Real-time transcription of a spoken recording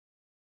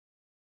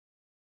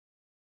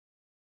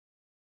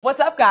What's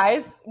up,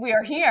 guys? We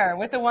are here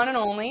with the one and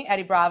only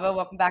Eddie Bravo.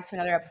 Welcome back to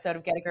another episode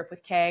of Get a Grip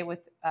with Kay.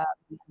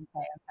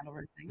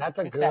 That's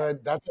a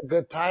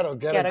good title.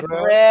 Get a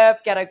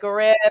grip. Get a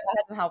grip. I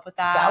had some help with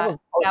that.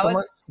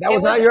 That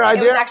was not your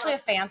idea. It was actually a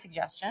fan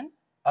suggestion.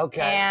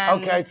 Okay.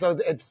 Okay. So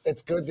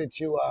it's good that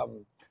you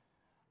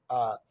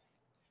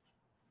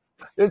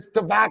it's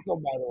tobacco,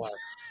 by the way.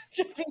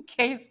 Just in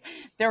case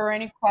there were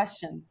any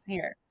questions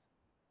here.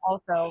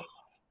 Also,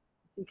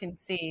 you can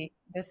see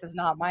this is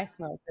not my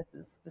smoke. This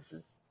is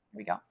here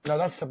we go. No,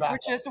 that's tobacco.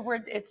 It's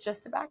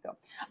just tobacco.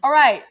 All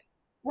right.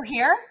 We're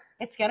here.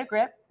 It's Get a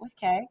Grip with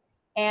Kay,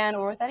 and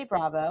we're with Eddie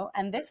Bravo.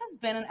 And this has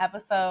been an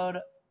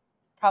episode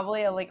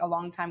probably a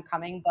long time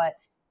coming, but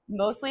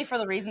mostly for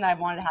the reason that I've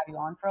wanted to have you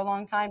on for a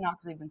long time, not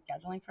because we've been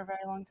scheduling for a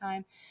very long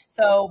time.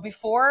 So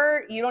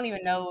before, you don't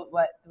even know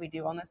what we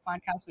do on this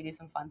podcast. We do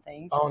some fun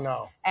things. Oh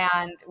no!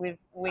 And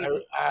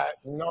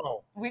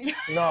no.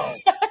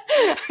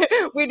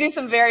 We do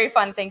some very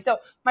fun things. So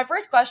my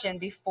first question,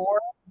 before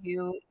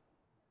you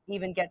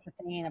even get to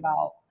thinking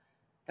about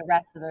the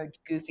rest of the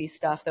goofy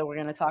stuff that we're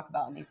going to talk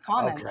about in these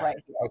comments right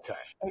here,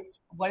 is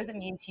what does it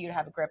mean to you to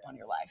have a grip on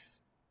your life?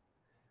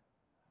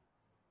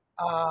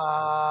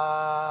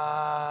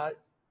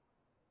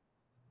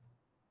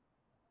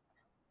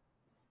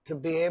 To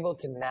be able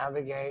to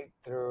navigate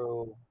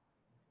through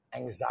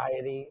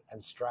anxiety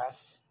and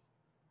stress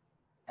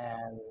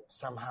and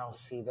somehow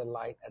see the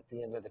light at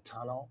the end of the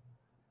tunnel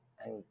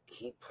and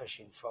keep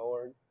pushing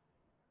forward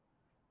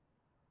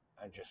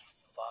and just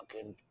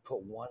fucking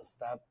put one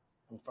step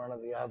in front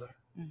of the other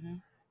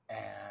and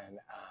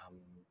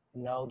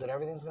know that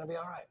everything's going to be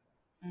all right.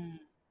 I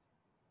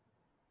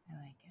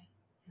like it.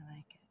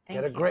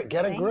 Get a grip.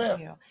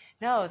 You.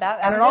 No, that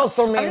and it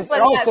also means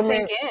get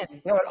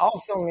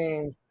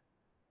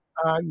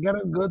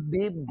a good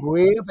deep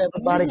grip.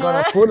 Everybody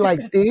gonna put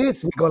like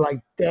this. We go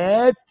like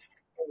that.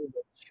 And we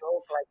go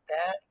choke like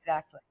that.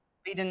 Exactly.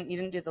 But you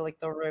didn't do the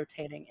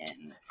rotating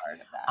in part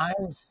of that.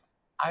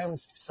 I am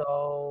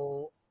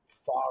so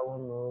far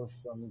removed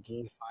from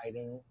gi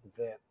fighting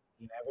that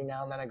every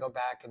now and then I go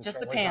back and just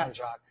train the pants.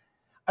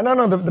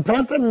 No. The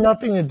pants had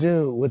nothing to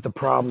do with the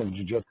problem of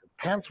jiu-jitsu. The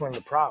pants weren't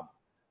the problem.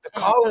 The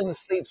collar and the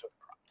sleeves were the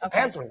problem. The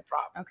pants weren't the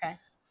problem. Okay.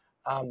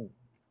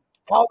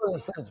 Collar and the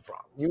sleeve is the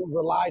problem. You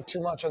rely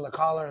too much on the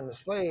collar and the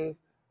sleeve.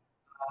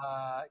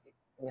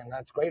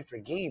 That's great for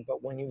gi,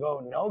 but when you go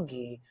no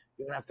gi,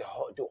 you're gonna have to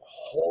do a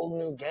whole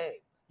new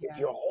game. Yeah. If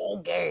your whole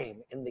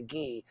game in the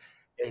gi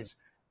is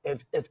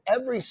if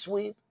every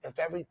sweep, if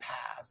every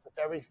pass, if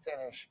every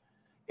finish,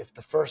 if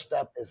the first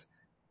step is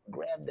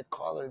grab the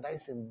collar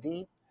nice and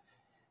deep,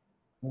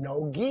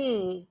 no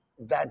gi,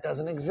 that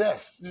doesn't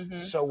exist.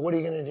 So what are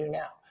you gonna do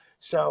now?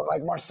 So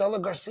like Marcelo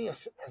Garcia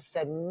has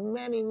said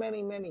many,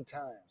 many, many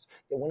times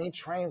that when he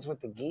trains with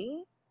the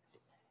gi,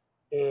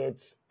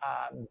 it's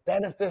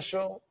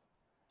beneficial,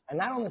 and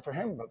not only for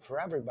him, but for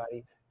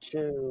everybody,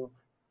 to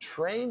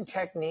train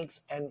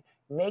techniques and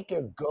make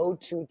your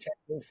go-to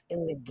techniques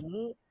in the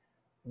gi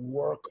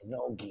work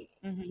no gi.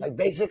 Like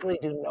basically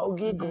do no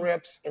gi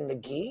grips in the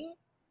gi,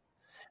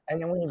 and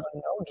then when you go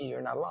no gi,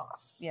 you're not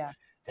lost. Yeah.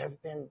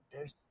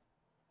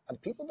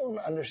 People don't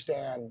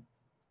understand,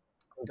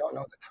 don't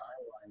know the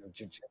timeline of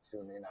jiu-jitsu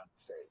in the United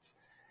States.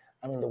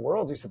 I mean, the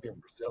world used to be in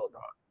Brazil,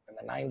 dog. In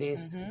the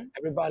 90s,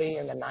 everybody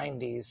in the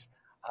 90s,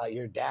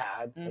 your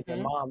dad and your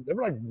mom, they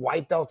were like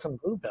white belts and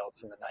blue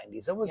belts in the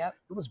 90s. It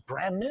was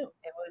brand new.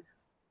 It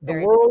was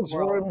the worlds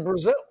were in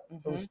Brazil.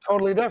 It was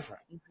totally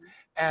different.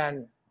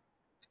 And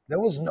there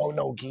was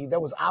no gi. There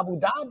was Abu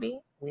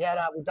Dhabi. We had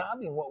Abu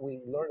Dhabi, and what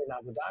we learned in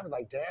Abu Dhabi,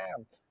 like,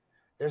 damn,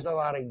 there's a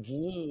lot of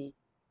gi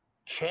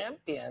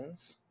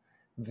champions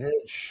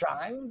that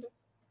shined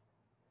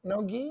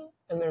no gi,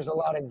 and there's a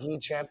lot of gi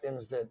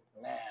champions that,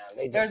 man,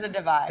 there's a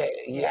divide.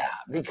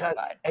 Because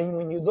and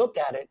when you look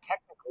at it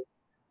technically,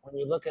 when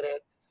you look at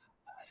it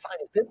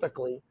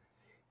scientifically,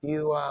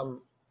 you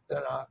I'll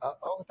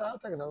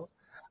take another.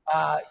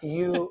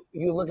 You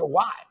look at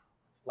why,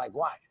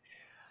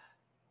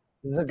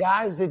 the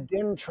guys that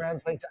didn't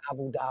translate to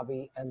Abu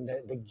Dhabi and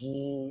the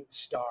gi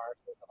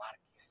stars. There's a lot of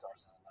gi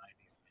stars in the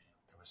 90s, man.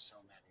 There were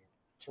so many,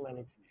 too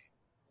many to name.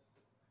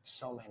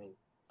 So many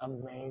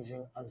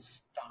amazing,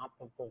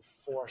 unstoppable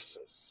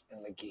forces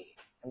in the gi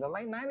in the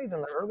late 90s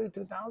and the early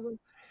 2000s,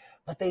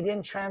 but they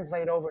didn't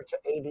translate over to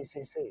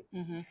ADCC.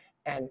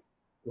 And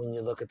when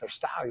you look at their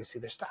style, you see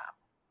their style.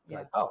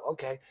 Like, oh,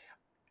 okay,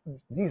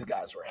 these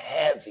guys were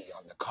heavy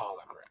on the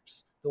collar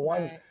grips. The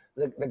ones,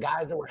 the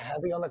guys that were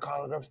heavy on the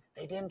collar grips,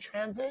 they didn't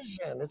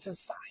transition. This is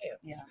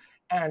science.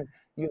 And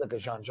you look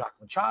at Jean-Jacques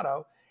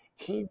Machado,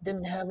 he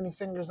didn't have any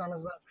fingers on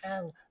his left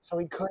hand, so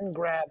he couldn't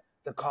grab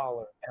the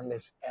collar and the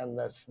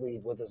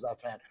sleeve with his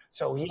left hand.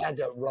 So he had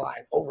to rely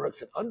on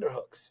overhooks and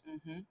underhooks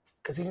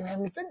because he didn't have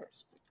any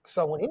fingers.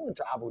 So when he went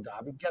to Abu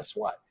Dhabi, guess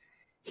what?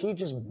 He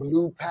just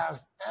blew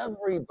past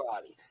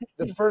everybody.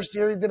 The first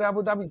year he did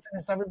Abu Dhabi, he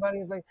finished everybody.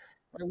 He's like,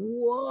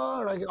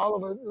 what? Like all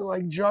of it,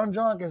 like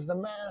Jean-Jacques is the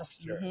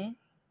master. And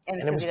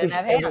it's because he didn't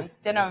have hands,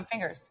 didn't have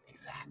fingers.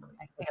 Exactly.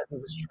 Because he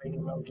was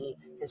training no gi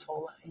his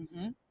whole life.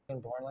 Being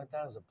born like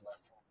that is a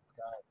blessing.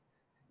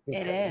 those guys.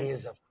 It Because he is.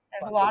 is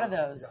There's a lot of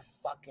he's those.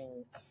 a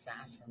fucking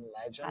assassin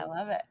legend. I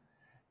love it.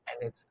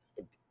 And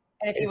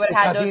And if he would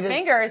have had those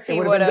fingers, it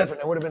would have been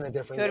different. It would have been a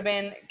different. He would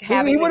have been he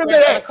having would the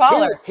have grip on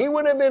been the collar. he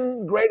would have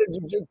been great at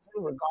jiu-jitsu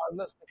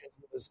regardless because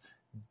he was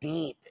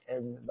deep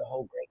in the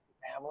whole Gracie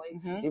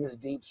family. He was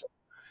deep, so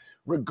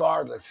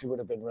regardless, he would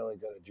have been really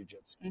good at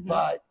jiu-jitsu.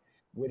 But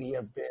would he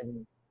have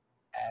been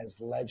as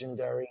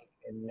legendary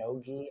in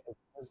no-gi as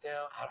he is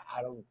now?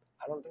 I don't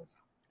think so.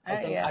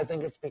 I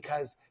think it's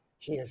because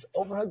his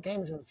overhook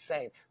game is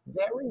insane.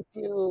 Very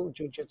few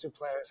jiu-jitsu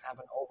players have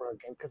an overhook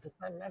game because it's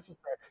not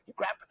necessary. You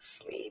grab the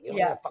sleeve. You don't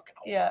need a fucking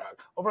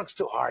overhook. Overhook's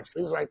too hard.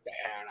 Sleeve's right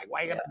there. Like, why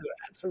are you going to do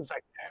that? Sleeve's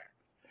right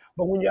there.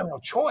 But when you have no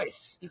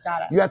choice,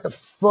 you have to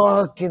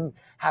fucking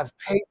have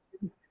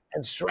patience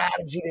and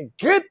strategy to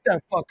get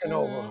that fucking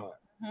overhook.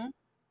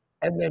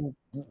 And then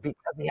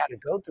because he had to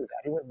go through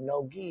that, he went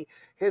no-gi.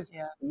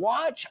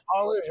 Watch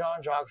all of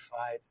Jean-Jacques'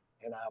 fights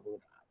in Abu Dhabi.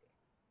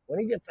 When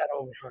he gets that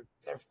overhook,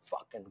 they're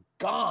fucking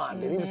gone.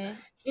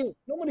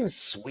 Nobody was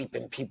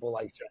sweeping people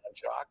like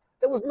Jean-Jacques.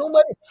 There was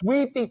nobody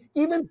sweeping,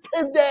 even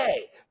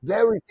today.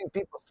 Very few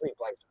people sweep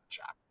like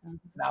Jean-Jacques in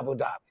Abu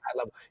Dhabi. I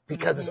love him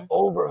because his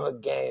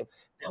overhook game.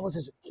 That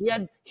was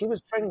he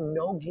was training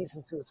no-gi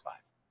since he was 5.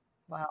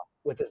 Wow.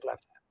 With his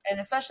left hand.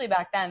 And especially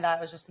back then, that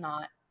was just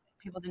not.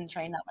 People didn't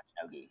train that much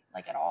no-gi,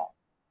 like at all.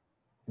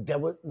 There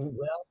was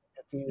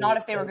not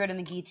if they were good in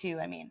the gi too.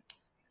 I mean.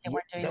 They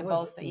weren't doing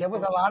both. There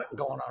was a lot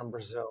going on in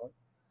Brazil,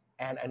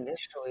 and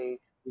initially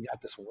we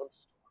got this one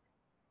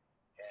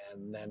story,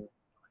 and then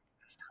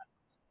as time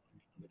goes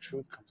on, the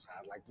truth comes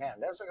out. Like, man,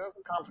 there's a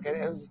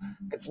complicated.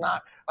 It's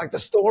not like the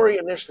story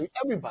initially.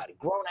 Everybody,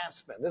 grown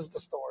ass men. This is the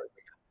story.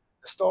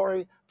 The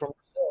story from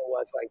Brazil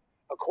was like,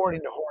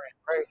 according to Jorge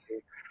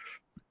Gracie,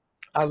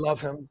 I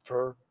love him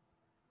for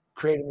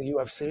creating the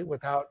UFC.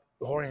 Without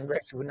Jorge and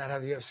Gracie, we would not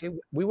have the UFC.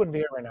 We wouldn't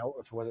be here right now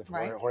if it wasn't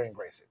for Jorge and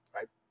Gracie,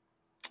 right?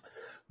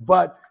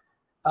 But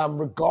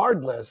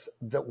regardless,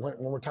 that when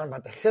we're talking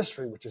about the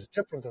history, which is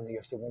different than the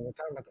UFC, when we're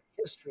talking about the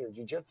history of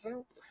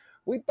jiu-jitsu,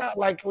 we thought,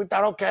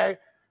 okay,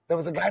 there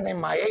was a guy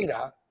named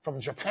Maeda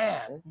from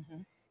Japan.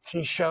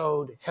 He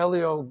showed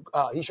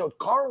he showed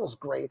Carlos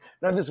Gracie.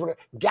 Now this was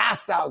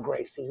Gastão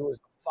Gracie, who was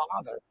the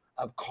father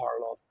of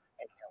Carlos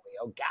and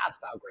Helio.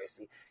 Gastão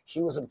Gracie.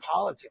 He was in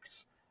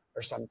politics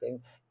or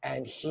something,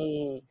 and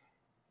he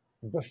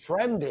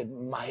befriended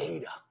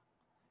Maeda.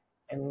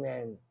 And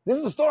then this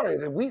is the story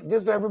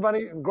that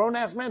everybody, grown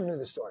ass men knew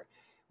the story.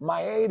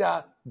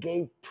 Maeda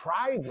gave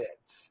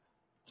privates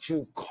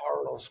to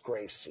Carlos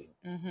Gracie.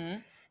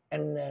 And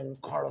then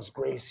Carlos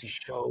Gracie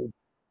showed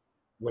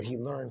what he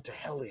learned to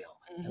Helio.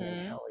 And then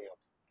Helio.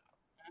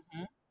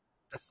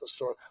 That's the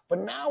story.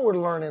 But now we're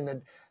learning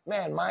that,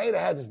 man, Maeda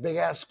had this big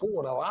ass school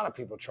and a lot of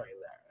people trained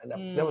there.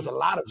 And there was a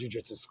lot of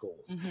jiu-jitsu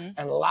schools.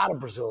 And a lot of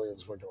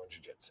Brazilians were doing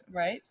jiu-jitsu.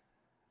 Right.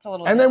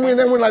 And then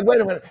we're like,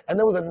 wait a minute. And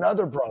there was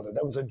another brother.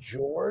 There was a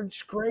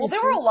George Gracie. Well,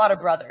 there were a lot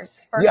of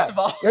brothers, first of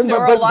all. There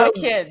were a lot of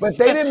kids. But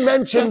they didn't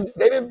mention,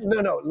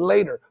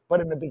 later. But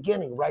in the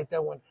beginning, right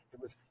there when it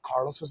was,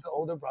 Carlos was the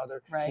older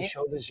brother. Right. He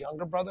showed his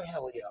younger brother,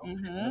 Helio.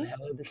 And then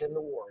Helio became the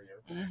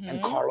warrior.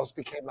 And Carlos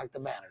became like the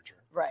manager.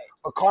 Right.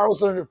 But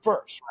Carlos learned it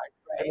first,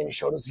 right? And then he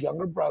showed his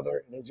younger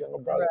brother. And his younger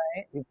brother,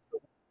 he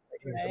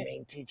was the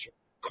main teacher.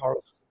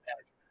 Carlos was the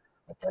manager.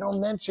 But they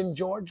don't mention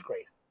George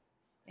Gracie.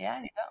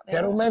 Yeah,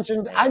 they don't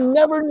mention. I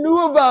never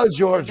knew about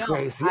George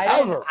Gracie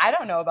ever. I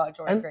don't know about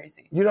George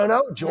Gracie. You don't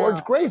know?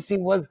 George Gracie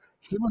was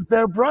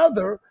their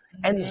brother,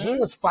 and he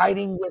was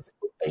fighting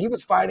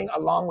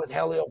along with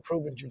Helio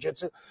Proven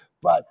Jiu-Jitsu.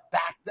 But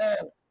back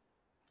then,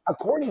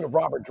 according to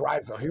Robert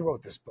Drysdale, he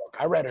wrote this book.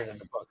 I read it in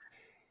the book.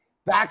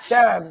 Back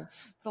then,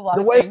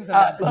 the way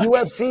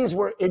UFCs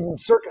were in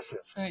circuses.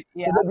 So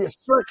there'd be a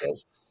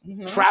circus,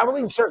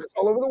 traveling circus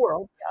all over the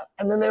world,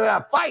 and then they would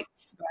have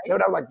fights. Right. They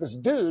would have like this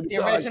dude. The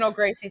original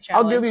Gracie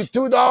challenge. I'll give you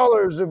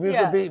 $2 if you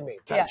can beat me,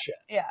 type shit.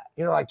 Yeah.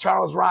 You know, like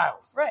Charles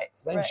Riles. Right.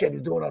 Same shit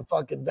he's doing on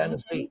fucking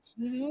Venice Beach.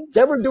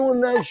 They were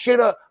doing that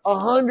shit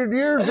 100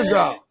 years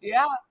ago.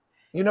 Yeah.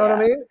 You know what I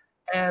mean?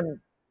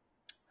 And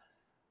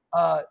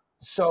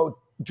so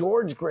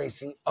George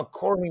Gracie,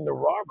 according to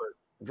Robert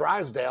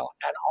Drysdale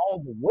and all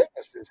the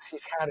witnesses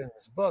he's had in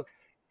his book,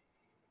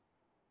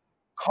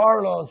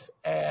 Carlos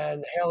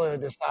and Helio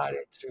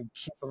decided to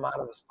keep him out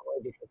of the story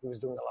because he was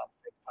doing a lot of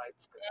fake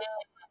fights. A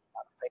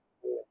lot of fake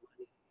food and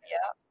money.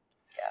 Yeah.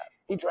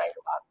 He drank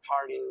a lot,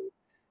 partying.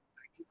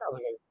 He sounds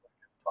like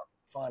a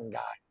fun guy,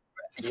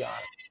 to be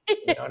honest.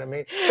 You know what I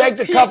mean?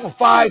 Faked a couple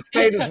fights,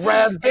 paid his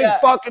rent, big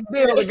fucking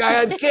deal. The guy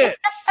had kids.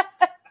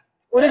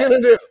 What are you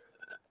going to do?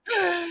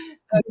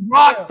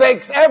 Rock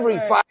fakes every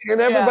fight,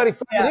 and everybody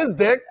sucking his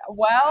dick.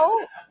 Well,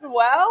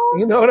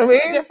 you know what I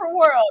mean? Different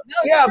world.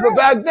 No, but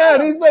back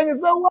then he's making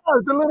so well.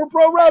 It's a little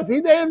pro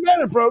wrestling. They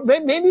invented pro.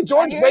 Maybe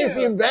George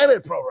Gracie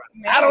invented pro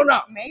wrestling. I don't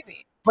know.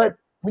 Maybe. But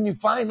when you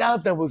find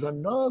out there was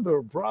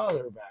another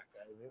brother back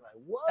then, you're like,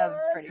 what? That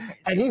was pretty crazy.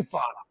 And he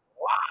fought a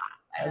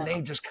lot, and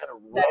they just kind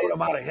of wrote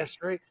him out of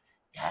history.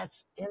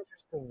 That's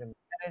interesting to me.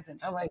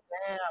 isn't. She's like,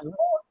 damn.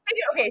 Well,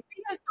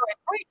 speaking of stories,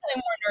 we're going to tell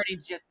you more nerdy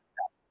jiu-jitsu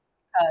stuff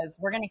because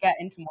we're going to get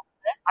into more of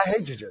this. I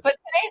hate jiu-jitsu. But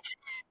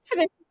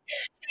today's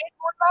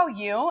more about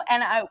you,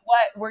 and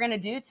what we're going to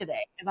do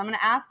today is I'm going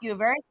to ask you a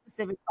very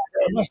specific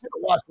question. I should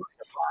have watched your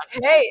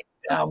podcast. Hey,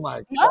 I'm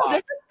like, no, fuck.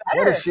 this is better.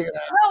 What is she gonna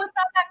ask? No, it's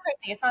not that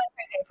crazy. It's not that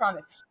crazy, I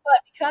promise. But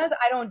because I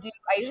usually don't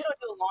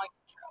do a long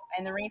intro,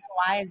 and the reason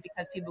why is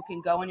because people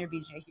can go on your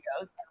BJ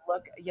Heroes and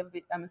look.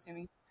 I'm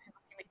assuming you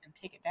can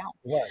take it down.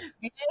 What?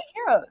 BJ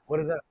Heroes. What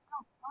is that?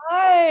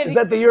 God, is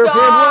that the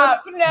European one?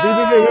 No.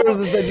 BJ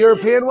Heroes is the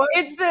European one?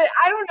 It's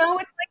I don't know.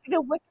 It's like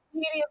the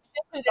Wikipedia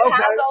that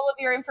has all of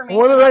your information.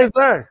 What do they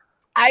say?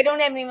 I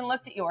haven't even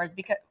looked at yours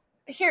because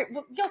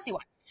you'll see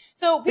why.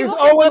 So he's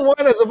 0-1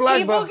 as a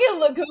black belt.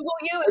 People can Google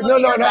you and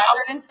look at your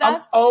record and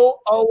stuff. I'm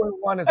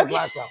 0-1 as a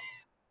black belt.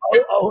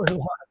 0-1.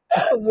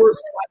 That's the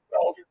worst black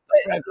belt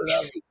record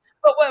ever.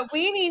 But what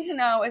we need to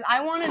know is I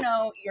want to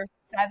know your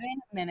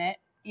 7-minute,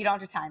 you don't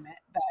have to time it,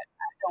 but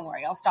don't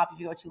worry, I'll stop if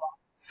you go too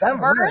long.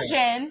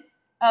 Version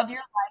of your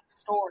life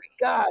story.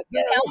 God,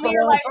 tell me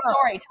your life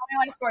story. Tell me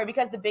your life story,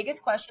 because the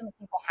biggest question that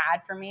people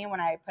had for me when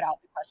I put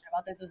out the question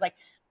about this was like,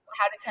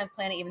 how did 10th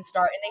Planet even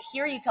start? And they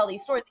hear you tell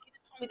these stories. Like, you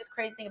just told me this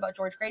crazy thing about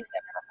George Grace that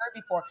I've never heard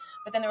before.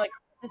 But then they're like,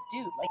 this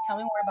dude, like, tell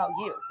me more about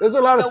you. There's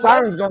a lot of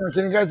sirens going on.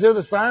 Can you guys hear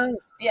the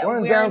sirens? Yeah, we're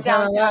in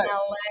downtown LA.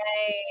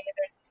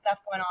 There's some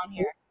stuff going on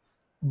here.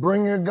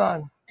 Bring your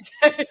gun.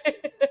 if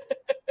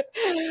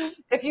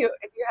you have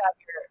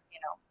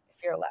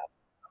if you're allowed.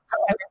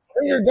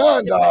 Bring your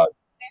gun, dog.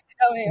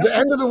 The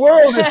end of the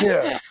world is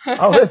here.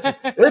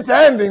 It's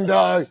ending,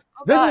 dog.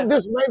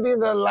 This may be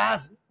the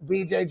last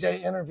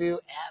BJJ interview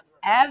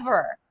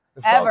ever.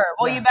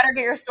 Well, you better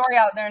get your story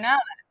out there now.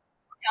 Then.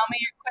 Tell me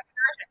your quick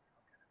version.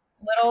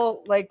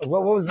 Little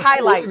what was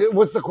highlights.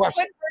 What's the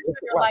question? Quick version of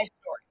your life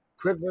story.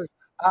 Quick version.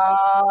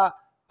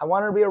 I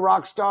wanted to be a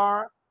rock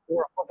star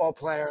or a football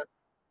player.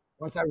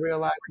 Once I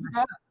realized,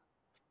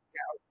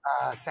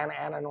 Santa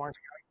Ana in Orange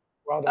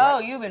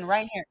County. You've been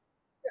right here.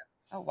 Yeah.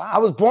 Oh wow. I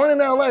was born in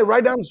LA,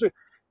 right down the street.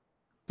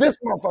 This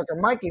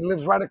motherfucker, Mikey,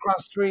 lives right across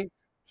the street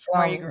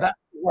from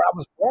where I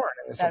was born,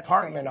 in this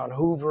apartment on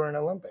Hoover and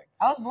Olympic.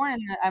 I was born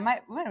we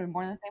might have been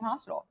born in the same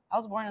hospital. I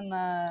was born in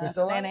the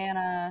Santa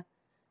Ana.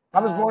 I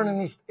was born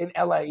in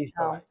LA, East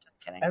LA. Just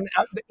kidding. And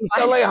the East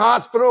LA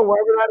Hospital,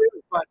 wherever that is,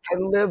 but I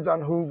lived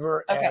on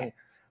Hoover. Okay. And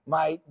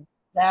my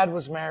dad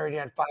was married. He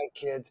had 5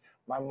 kids.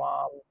 My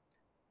mom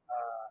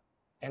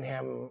and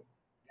him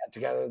got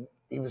together.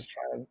 He was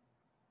trying to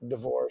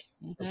divorce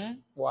his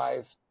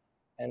wife.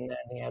 And then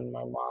he had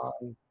my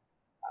mom.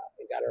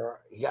 He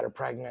got her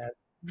pregnant.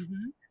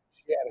 Mm-hmm.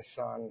 She had a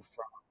son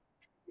from.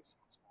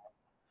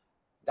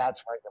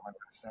 That's where I got my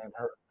last name.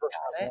 Her first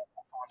name was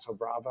Alfonso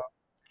Bravo.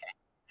 Okay.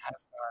 Had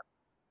a son.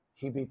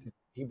 He beat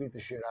the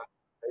shit out of her.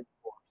 They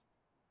divorced.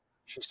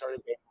 She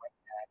started dating my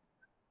dad.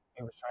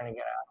 He was trying to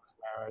get out of his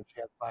marriage.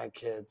 He had 5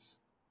 kids.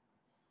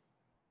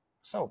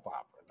 Soap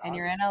opera. Dog. And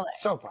you're in LA.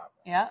 Soap opera.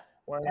 Yeah.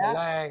 We're in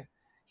LA.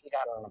 He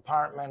got her an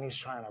apartment. He's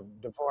trying to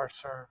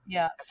divorce her.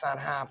 Yeah. It's not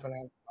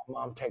happening. My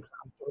mom takes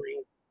on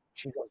 3.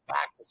 She goes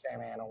back to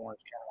Santa Ana,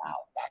 Orange County,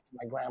 back to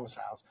my grandma's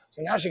house.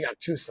 So now she got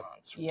 2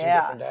 sons from 2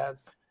 different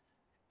dads.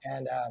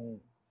 And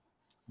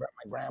my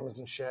grandma's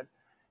and shit. And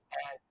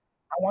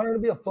I wanted to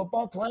be a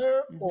football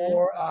player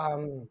or a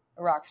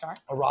rock star.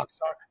 A rock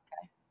star.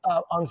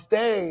 Okay. On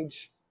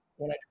stage,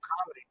 when I do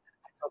comedy,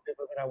 I tell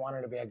people that I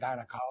wanted to be a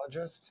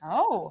gynecologist.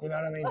 Oh. You know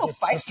what I mean?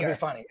 Just to be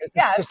funny. It's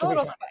just a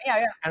little funny.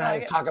 Yeah. And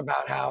I talk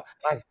about how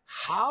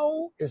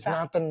is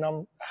not the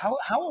number, how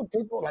are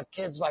people, like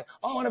kids, like,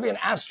 oh, I want to be an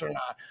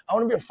astronaut. I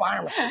want to be a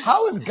fireman.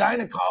 How is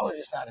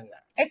gynecologist not in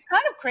there? It's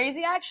kind of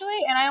crazy,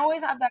 actually. And I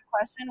always have that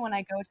question when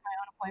I go to my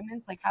own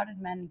appointments, like, how did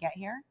men get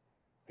here?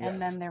 And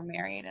then they're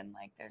married, and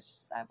I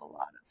have a lot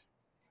of.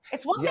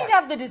 It's one thing to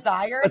have the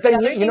desire, but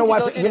then you know what?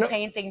 To go through the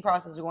painstaking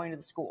process of going to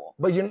the school.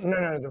 But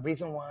no. The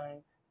reason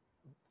why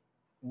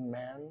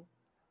men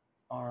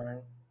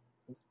aren't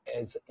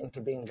as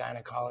into being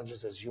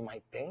gynecologists as you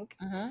might think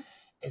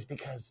is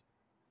because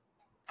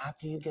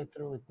after you get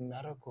through with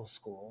medical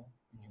school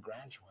and you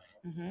graduate,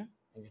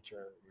 you get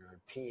your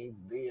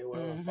PhD or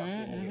whatever the fuck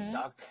you get a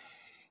doctor.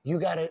 You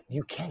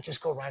can't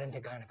just go right into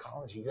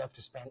gynecology. You have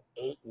to spend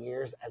 8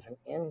 years as an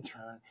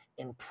intern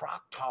in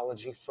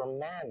proctology for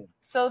men.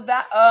 So in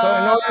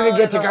order to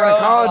get to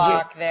gynecology,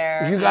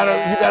 you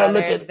gotta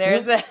look at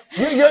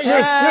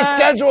your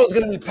schedule is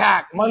gonna be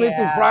packed Monday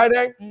through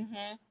Friday,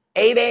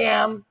 8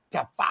 a.m.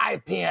 to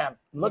 5 p.m.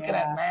 looking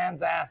at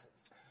man's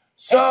asses.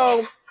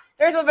 So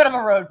there's a bit of a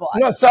roadblock.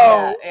 No,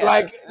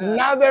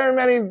 not very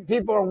many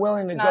people are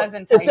willing to go.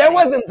 If there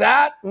wasn't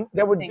that,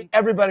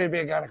 everybody would be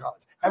a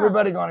gynecologist.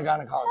 Everybody going to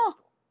gynecology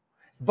school.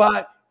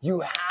 But you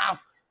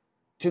have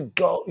to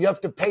go, you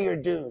have to pay your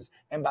dues.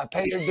 And by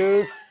pay your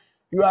dues,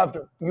 you have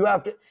to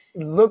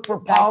look for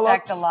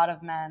polyps. Dissect a lot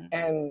of men.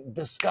 And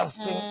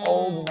disgusting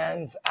old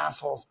men's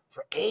assholes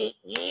for 8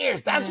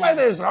 years. That's why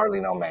there's hardly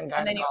no men gynecologists.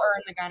 And then you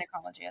earn the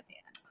gynecology at the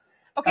end.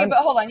 Okay, but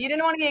hold on. You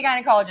didn't want to be a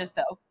gynecologist,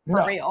 though,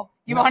 for real.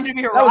 You wanted to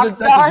be a rock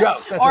star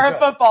or a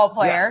football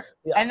player.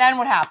 Yes. And then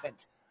what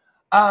happened?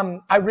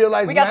 I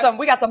realized we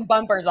got some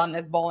bumpers on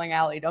this bowling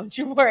alley. Don't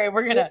you worry.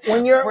 We're gonna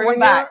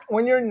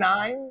when you're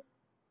 9,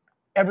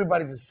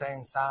 everybody's the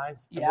same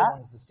size. Yeah.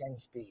 Everyone's the same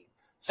speed.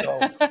 So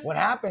what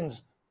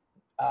happens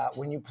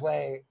when you're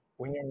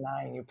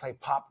 9, you play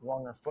Pop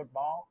Warner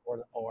football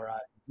or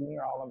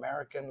junior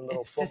All-American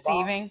little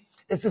football. Deceiving.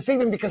 It's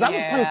deceiving because I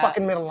was playing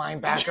fucking middle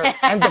linebacker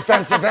and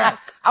defensive end.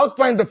 I was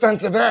playing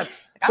defensive end.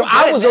 So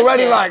I was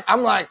already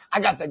I'm like, I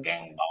got the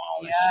game ball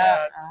and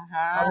shit.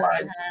 I'm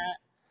like,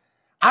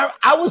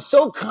 I was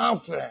so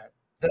confident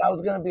that I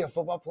was going to be a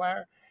football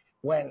player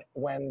when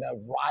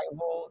the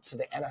rival to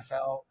the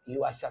NFL,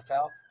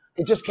 USFL,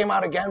 it just came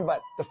out again,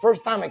 but the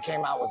first time it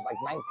came out was like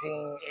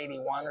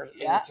 1981 or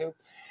 82.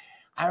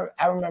 I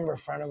remember a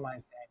friend of mine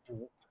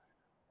saying,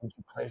 would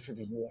you play for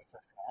the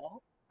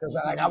USFL? Because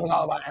I was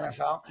all about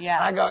NFL.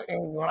 Yeah.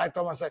 And when I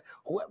told him, I said,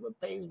 whoever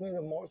pays me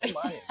the most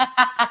money,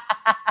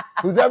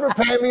 who's ever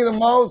paying me the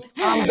most,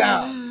 I'm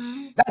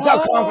down. That's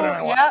how confident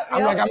I was.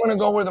 I'm like, I'm going to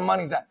go where the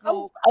money's at.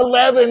 I'm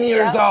 11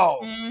 years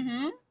old.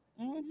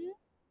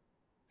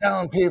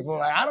 Telling people,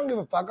 like, I don't give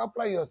a fuck. I'll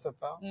play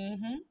USFL.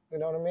 You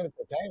know what I mean? If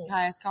they pay me.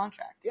 Highest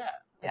contract. Yeah.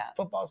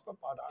 Football's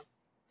football, dog.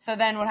 So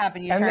then what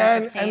happened? You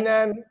turned 15? And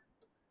then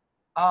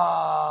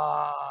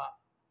I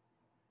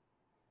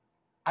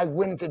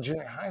went into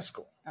junior high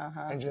school.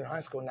 In junior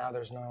high school, now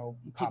there's no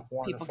Pop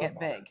Warner football. People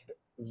get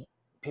big.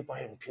 People are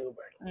hitting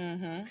puberty.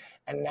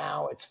 And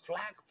now it's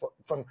flag foot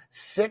from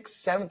 6th,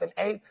 7th, and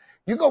 8th.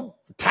 You go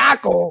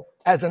tackle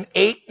as an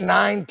 8,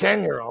 9,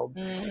 10-year-old.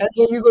 And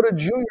then you go to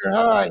junior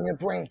high and you're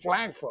playing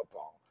flag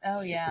football.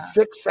 Oh, yeah.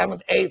 6th,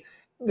 7th, 8th.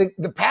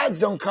 The pads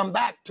don't come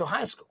back till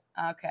high school.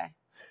 Okay.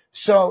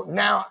 So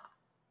now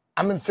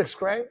I'm in 6th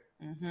grade.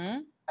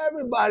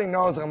 Everybody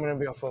knows I'm going to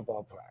be a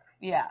football player.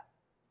 Yeah.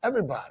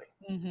 Everybody.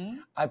 We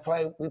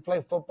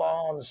play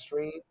football on the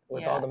street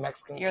with all the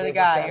Mexican kids. You're the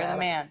guy. You're the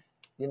man.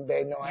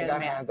 They know I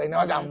got hands. They know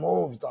I got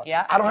moves, though.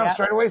 Yeah. I don't have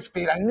straightaway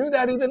speed. I knew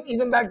that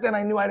even back then.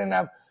 I knew I didn't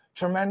have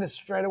tremendous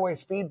straightaway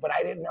speed, but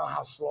I didn't know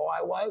how slow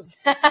I was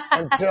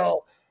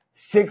until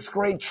 6th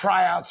grade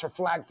tryouts for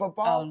flag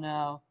football. Oh,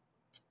 no.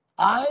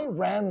 I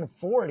ran the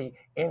 40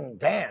 in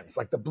Vans,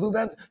 like the blue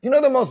Vans. You know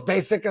the most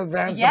basic of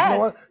Vans? Yes. The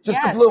blue ones? Just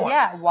the blue ones.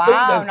 Yeah.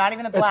 Wow. Not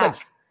even the black.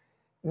 It's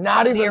like,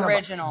 not even the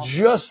original.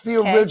 Just the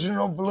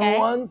original blue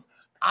ones.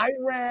 I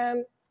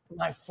ran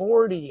my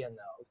 40 in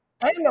those.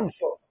 And I'm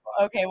so smart.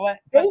 Okay, what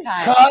They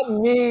time? cut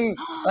me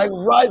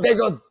right. They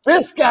go,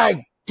 this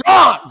guy,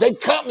 God. They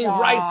cut me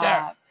right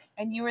there.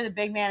 And you were the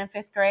big man in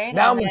 5th grade?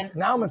 Now I'm in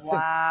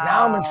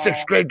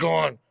 6th grade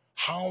going,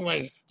 how am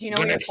I? Do you know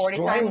what your 40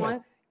 time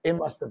was? It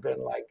must have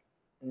been like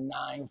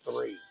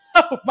 9.3.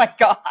 Oh my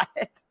God.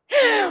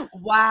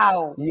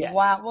 Wow. Yes.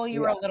 Wow. Well,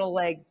 you were a little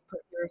legs. You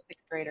were a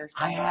 6th grader.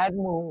 So. I had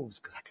moves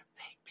because I could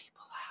fake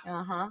people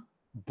out.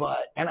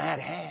 And I had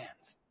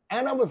hands.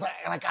 And I was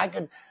like I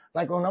could,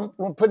 like when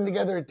we're putting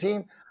together a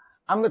team,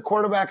 I'm the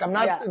quarterback. I'm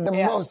not the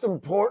most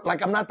important,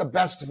 like I'm not the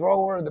best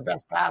thrower, the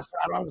best passer.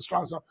 I don't have the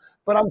strongest,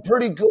 but I'm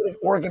pretty good at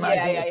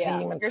organizing a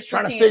team and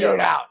trying to figure it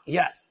out.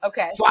 Yes.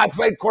 Okay. So I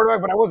played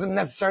quarterback, but I wasn't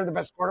necessarily the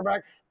best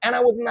quarterback. And I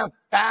wasn't that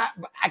fat,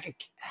 but I could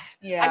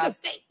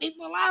fake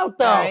people out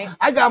though. Right.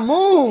 I got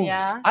moves.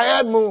 Yeah. I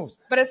had moves.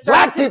 But it's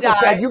Black people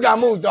said, you got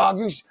moves, dog.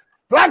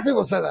 Black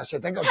people said that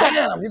shit. They go,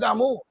 damn, you got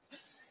moves.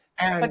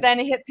 But then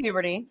it hit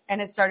puberty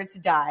and it started to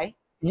die.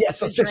 Yeah,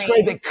 so 6th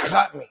grade, they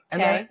cut me. And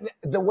then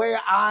the way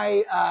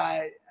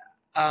I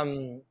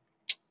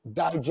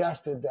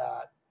digested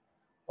that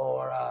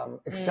or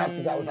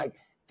accepted that was like,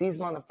 these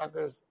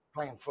motherfuckers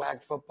playing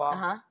flag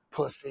football,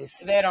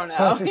 pussies. They don't know.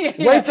 Pussies.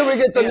 Wait till we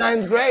get to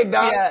 9th grade,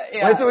 dog.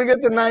 Wait till we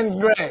get to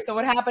 9th grade. So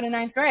what happened in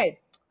 9th grade?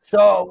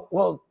 So,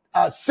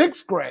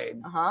 6th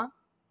grade,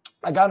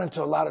 I got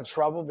into a lot of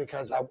trouble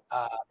because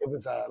it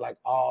was a like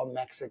all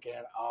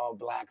Mexican, all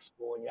black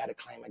school, and you had to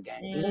claim a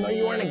gang. Even though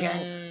you weren't a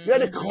gang, you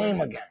had to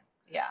claim a gang.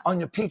 Yeah. On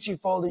your peachy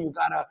folder, you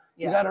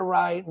gotta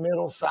write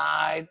middle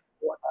side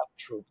or up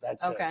troop.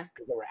 That's it.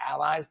 Because they were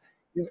allies.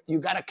 You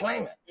gotta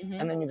claim it,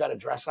 and then you gotta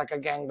dress like a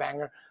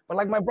gangbanger. But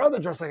like my brother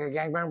dressed like a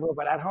gangbanger,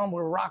 but at home we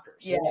were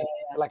rockers. Yeah,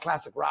 like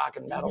classic rock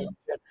and metal and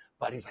shit.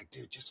 But he's like,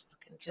 dude, just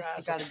fucking dress.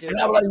 You gotta do it.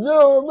 And I'm like,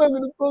 no, I'm not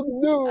gonna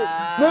fucking do it.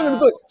 I'm not gonna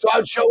do it. So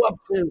I'd show up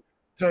to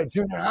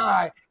junior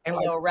high and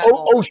like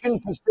Ocean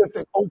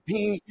Pacific OP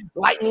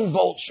lightning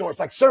bolt shorts,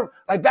 like surf.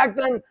 Like back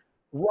then,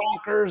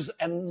 rockers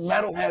and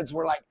metalheads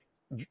were like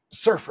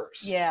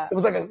surfers. Yeah, it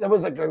was like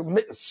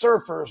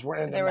surfers were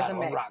in there. There was a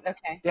mix. Rock.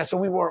 Okay. Yeah, so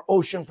we wore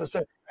Ocean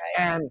Pacific,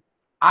 and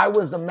I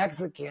was the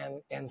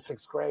Mexican in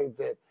 6th grade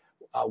that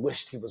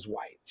wished he was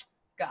white.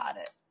 Got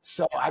it.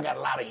 So I got a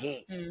lot of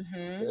heat,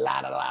 a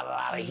lot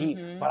of heat.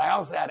 But I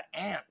also had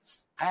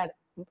aunts. I'm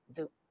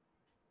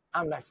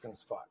Mexican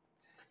as fuck.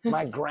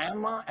 My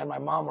grandma and my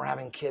mom were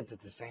having kids at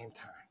the same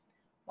time.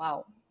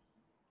 Wow.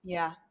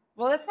 Yeah.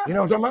 Well, that's not. You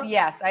know what I'm talking about?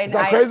 Yes. Is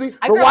that crazy?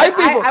 For white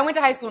people. I went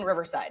to high school in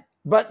Riverside.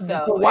 But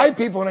for white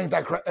people, it ain't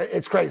that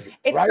it's crazy.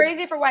 It's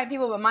crazy for white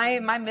people, but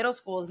my middle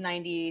school is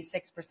 96%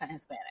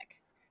 Hispanic.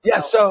 Yeah,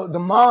 so the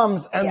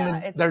moms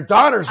and their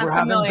daughters were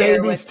having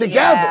babies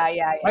together.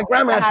 Yeah. My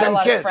grandma had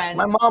 10 kids. Friends.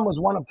 My mom was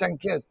one of 10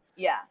 kids.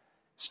 Yeah.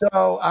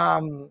 So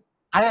I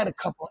had a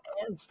couple of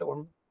aunts that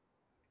were,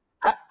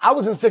 I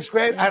was in 6th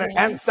grade. I had an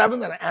aunt in 7th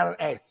and an aunt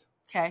in 8th.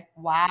 Okay.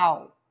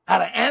 Wow. I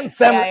had an aunt in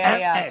 7th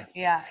and 8th.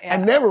 Yeah.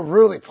 And they were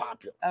really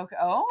popular. Okay.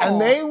 Oh. And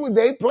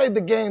they played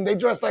the game. They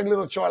dressed like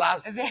little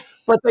cholas,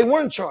 but they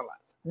weren't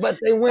cholas. But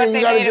they win.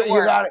 You got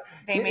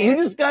it. You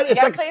just got it.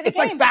 It's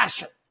like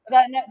fashion.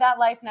 That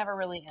life never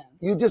really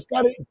ends. You just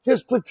got to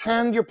just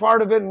pretend you're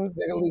part of it, and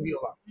they'll leave you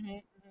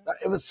alone.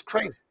 It was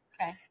crazy.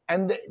 Okay.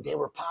 And they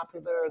were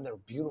popular. They were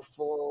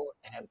beautiful,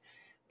 and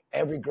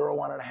every girl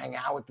wanted to hang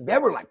out with them. They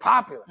were like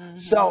popular.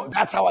 So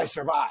that's how I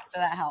survived. So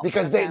that helped.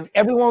 Because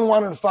everyone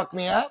wanted to fuck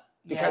me up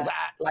because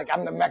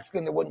I'm the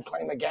Mexican that wouldn't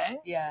claim a gang.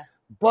 Yeah.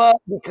 But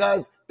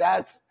because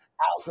that's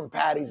Allison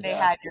Patty's nephew.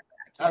 Had your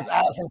back. That's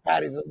Allison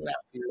Patty's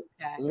nephew.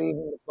 Okay. Leave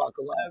me the fuck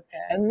alone.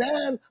 Okay. And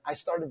then I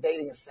started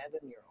dating a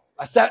 7-year-old.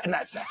 A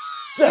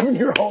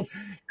 7-year-old.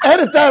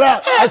 Edit that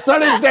out. I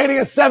started dating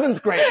a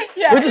 7th grader,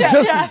 which is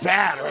just as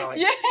bad, really.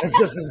 Yeah. It's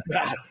just as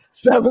bad.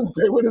 7th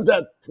grade. What is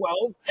that?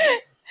 12?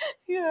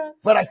 Yeah.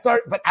 But as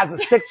a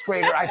 6th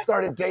grader, I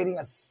started dating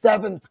a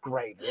 7th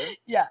grader.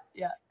 Yeah.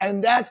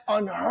 And that's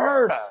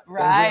unheard of.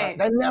 Right.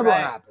 That never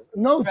happens.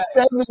 No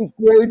 7th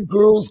grade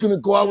girl's gonna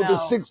go out with a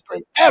 6th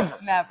grade ever.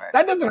 Never.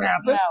 That doesn't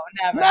happen.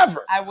 No,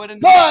 never. I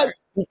wouldn't. But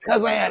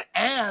because I had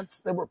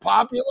aunts that were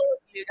popular,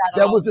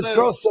 there was this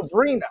girl,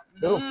 Sabrina,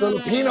 little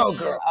Filipino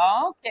girl.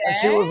 Okay. And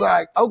she was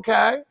like,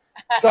 okay.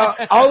 So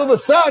all of a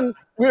sudden,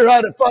 we were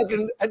at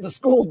the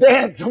school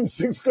dance in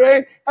 6th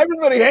grade.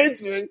 Everybody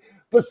hates me.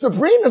 But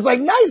Sabrina's like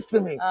nice to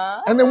me.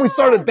 And then we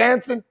started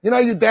dancing. You know,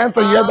 you dance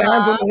and you have the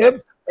hands on the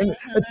hips. And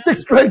at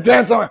 6th grade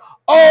dance, I'm like,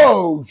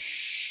 oh,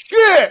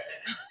 shit.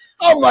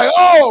 I'm like,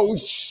 oh,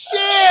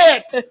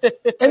 shit.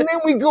 And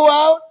then we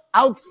go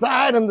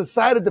outside on the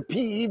side of the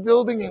PE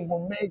building and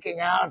we're making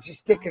out. She's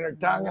sticking her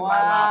tongue in my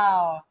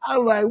mouth.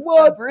 I'm like,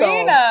 what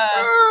Sabrina.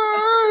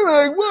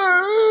 Like,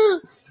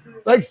 what?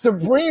 Like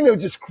Sabrina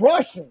just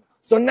crushing.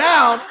 So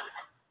now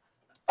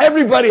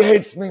everybody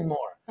hates me more.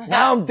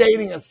 Now I'm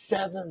dating a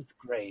 7th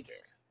grader.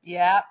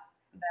 Yeah.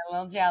 I'm a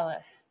little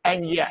jealous.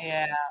 And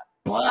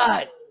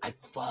but I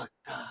fucked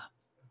up.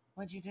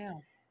 What'd you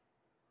do?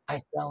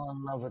 I fell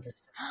in love with a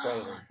 6th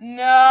grader.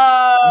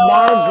 No.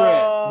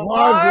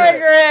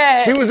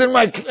 Margaret. She was in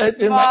my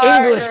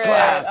English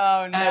class.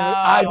 Oh, no. And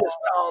I just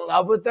fell in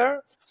love with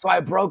her. So I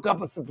broke up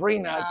with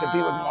Sabrina to be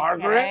with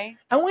Margaret. Okay.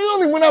 And we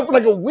only went out for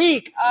like a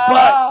week.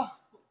 But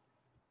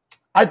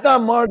I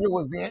thought Margaret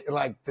was the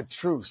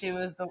truth. She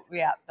was the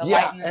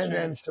light in the and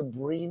then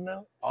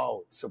Sabrina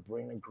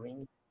greenlit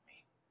me.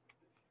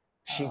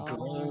 She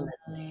greenlit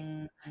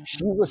me.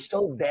 She was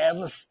so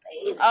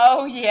devastated.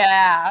 Oh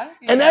yeah.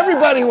 And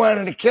everybody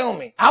wanted to kill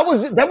me.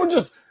 They were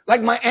just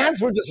like my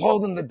aunts were just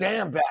holding the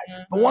dam back.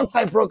 But once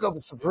I broke up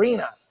with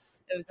Sabrina,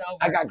 it was over.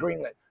 I got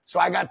greenlit. So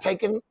I got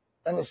taken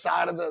on the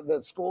side of the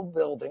school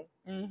building,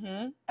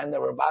 and they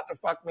were about to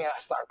fuck me. I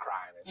started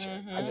crying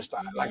and shit. I just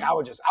started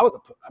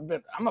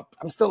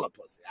I'm still a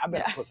pussy. I've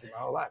been a pussy my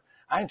whole life.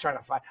 I ain't trying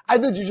to fight. I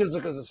do jujitsu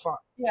because it's fun.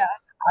 Yeah.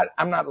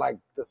 I'm not like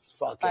this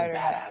fucking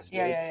badass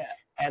dude. Yeah.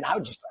 And I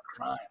would just start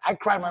crying. I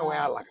cried my way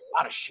out of like a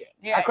lot of shit.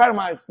 Yeah. I cried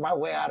my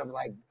way out of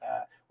like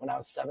when I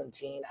was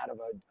 17 out of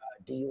a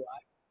DUI.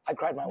 I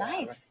cried my way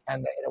out of it,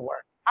 and it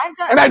worked.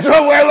 And I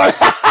drove away like,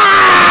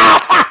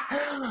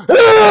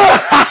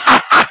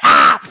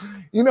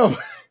 you know,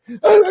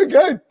 oh my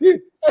God,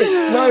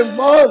 my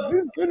mom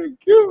is gonna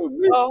kill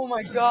me. Oh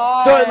my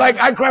God. So like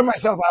I cried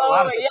myself out of a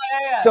lot of shit.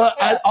 So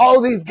all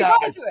these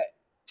guys,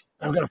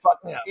 they're gonna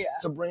fuck me up. Yeah.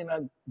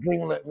 Sabrina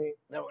greenlit me.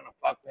 They were gonna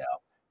fuck me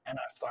up. And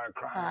I started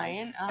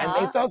crying. And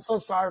they felt so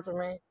sorry for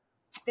me.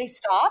 They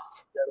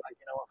stopped? They're like,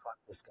 you know what, fuck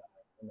this guy.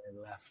 And they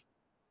left.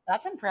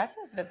 That's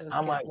impressive that those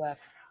kids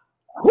left.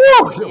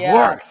 Whew, it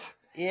worked.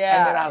 Yeah.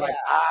 And then I was like,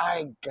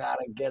 I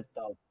gotta get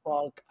the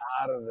fuck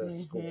out of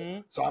this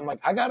school. So I'm like,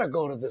 I gotta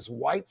go to this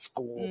white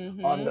school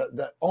on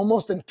the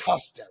almost in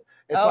Tustin.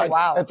 It's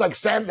it's like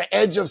the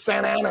edge of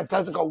Santa Ana and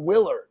Tustin, called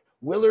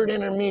Willard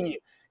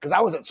Intermediate. Because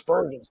I was at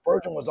Spurgeon.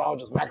 Spurgeon was all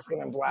just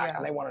Mexican and black,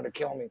 and they wanted to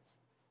kill me.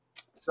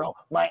 So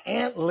my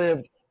aunt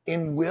lived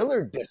in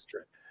Willard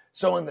District.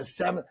 So in the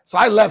 7th, so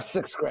I left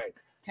 6th grade.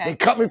 Okay. They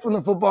cut me from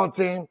the football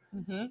team.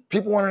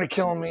 People wanted to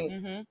kill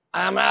me.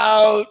 I'm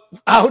out,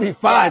 Audi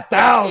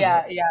 5000.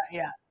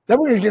 Yeah. They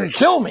were going to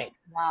kill me.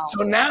 Wow.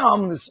 So now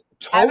I'm this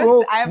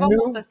total I have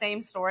almost the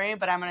same story,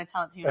 but I'm going to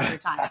tell it to you another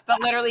time.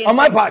 But literally in on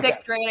my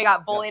 6th grade, I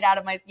got bullied out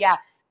of my,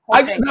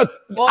 I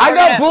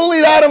got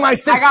bullied out of my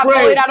 6th grade. I got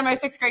bullied out of my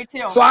 6th grade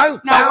too. So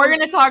we're going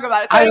to talk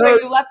about it. So anyway,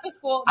 you left the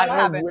school. I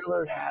heard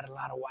Willard had a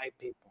lot of white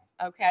people.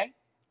 Okay.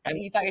 And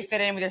you thought you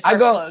fit in with your surf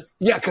clothes.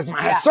 Yeah, because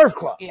I had surf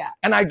clothes. Yeah.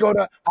 And I had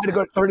to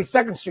go to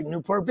 32nd Street,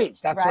 Newport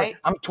Beach. That's right.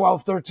 I'm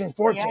 12, 13,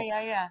 14.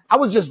 Yeah. I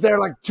was just there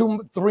like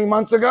 2-3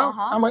 months ago.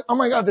 I'm like, oh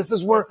my God, this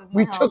is where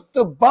we took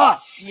the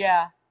bus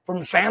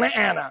from Santa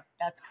Ana.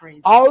 That's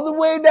crazy. All the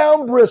way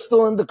down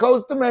Bristol into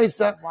Costa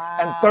Mesa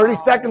and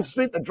 32nd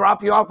Street to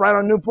drop you off right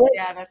on Newport.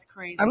 Yeah, that's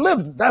crazy. I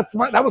lived. That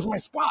was my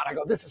spot. I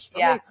go, this is for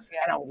me. Yeah.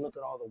 And I would look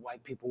at all the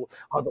white people,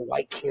 all the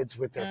white kids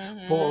with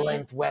their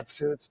full-length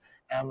wetsuits.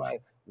 And I'm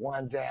like,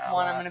 one day I'm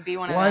going to be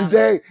one of one them.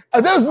 day.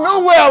 There's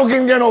no way I was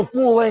going to get no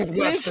full-length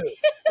wetsuit.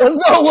 There's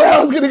no way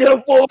I was going to get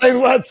a full-length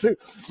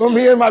wetsuit. But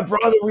me and my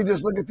brother, we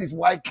just look at these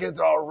white kids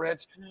all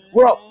rich.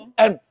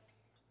 And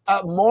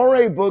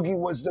Moray Boogie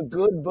was the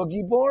good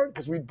boogie board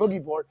because we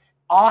boogie board.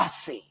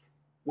 Aussie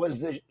was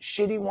the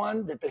shitty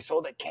one that they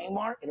sold at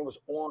Kmart, and it was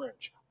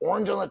orange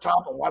on the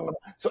top and white on the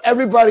bottom. So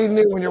everybody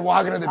knew when you're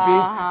walking to the beach,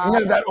 and you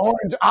had that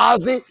orange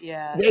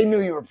Aussie, they knew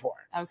you were poor.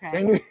 Okay.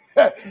 They knew,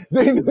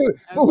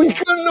 but we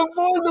couldn't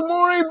afford the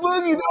Moray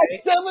Boogie.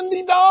 They're like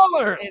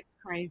 $70. It's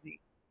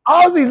crazy.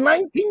 Aussie's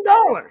 $19.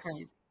 It's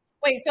crazy.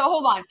 Wait, so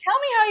hold on. Tell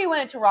me how you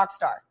went to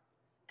Rockstar,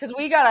 because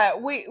we got.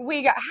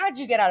 How'd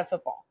you get out of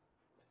football?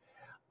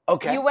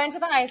 Okay. You went to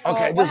the high school.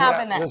 Okay. What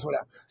happened then? This is what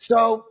happened.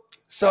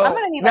 So I'm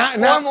gonna need like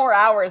 4 more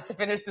hours to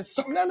finish this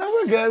story. No,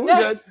 we're good. We're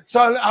good.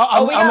 So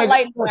I'm in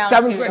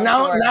 7th grade.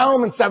 Now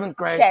I'm in 7th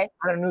grade at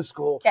a new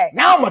school. Okay.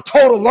 Now I'm a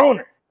total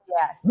loner.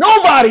 Yes.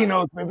 Nobody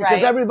knows me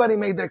because everybody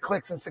made their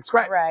cliques in 6th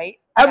grade. Right.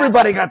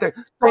 Everybody got there.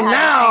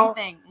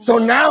 So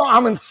now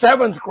I'm in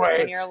 7th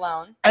grade. And you're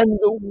alone. And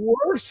the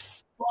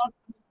worst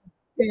fucking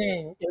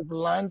thing is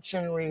lunch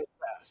and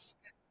recess.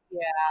 Yeah.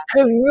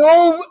 Because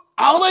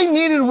all I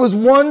needed was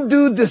one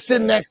dude to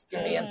sit next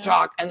to me and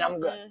talk, and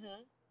I'm good.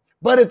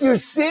 But if you're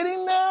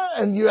sitting there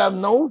and you have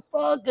no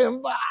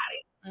fucking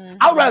body,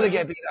 I'd rather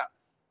get beat up.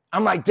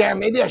 I'm like, damn,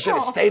 maybe I should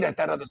have stayed at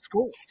that other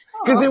school.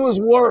 Because it was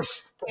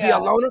worse to be a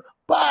loner.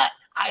 But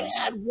I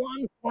had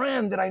one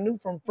friend that I knew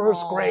from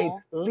 1st grade,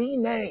 Lee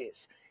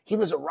Mays. He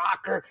was a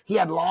rocker. He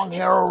had long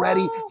hair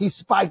already. He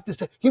spiked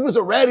this. He was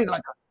already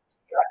like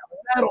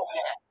a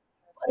metalhead.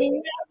 But he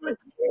never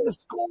came to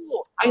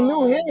school. I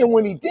knew him, and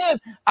when he did,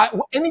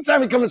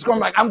 anytime he come to school, I'm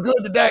like, I'm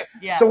good today.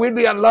 Yeah. So we'd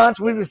be at lunch,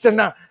 we'd be sitting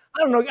down. I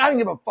don't know. I didn't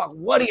give a fuck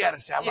what he had to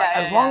say. I'm like,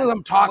 as long as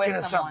I'm talking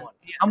to someone,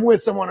 I'm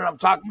with someone and I'm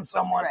talking to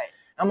someone. Right.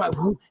 I'm like,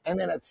 who? And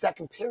then at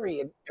second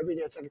period, every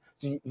day at second,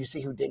 you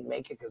see who didn't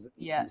make it? Because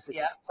So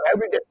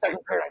every day at second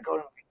period, I go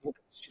to look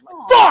at this shit. I'm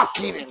like, fuck,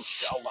 he didn't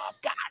show up.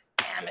 God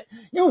damn it.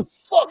 You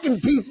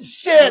fucking piece of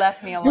shit.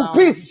 Left me alone. You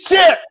piece of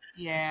shit.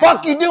 Yeah.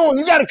 Fuck you doing?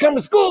 You got to come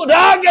to school,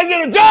 dog. You got to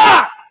get a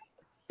job.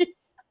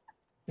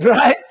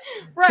 Right?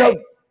 So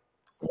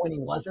when he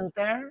wasn't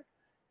there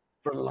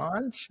for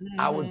lunch,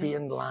 I would be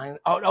in line.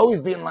 I would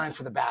always be in line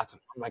for the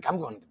bathroom. I'm like, I'm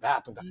going to the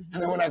bathroom.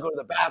 And then when I go to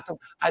the bathroom,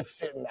 I'd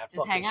sit in that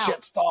fucking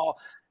shit stall.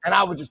 And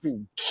I would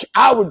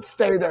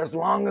stay there as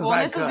long as I could.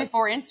 Well, this was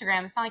before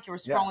Instagram. It's not like you were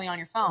scrolling on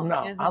your phone.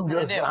 No,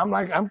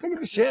 I'm taking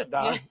a shit,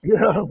 dog. You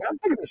know, I'm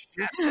taking a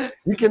shit.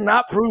 You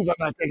cannot prove I'm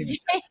not taking a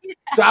shit.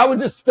 So I would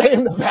just stay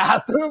in the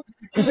bathroom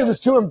because it was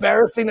too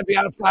embarrassing to be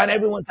outside.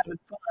 Everyone's having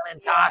fun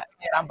and talking,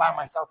 and I'm by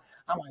myself.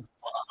 I'm like,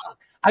 fuck.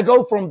 I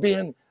go from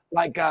being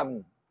like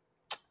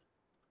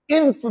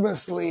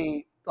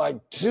infamously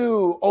like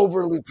too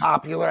overly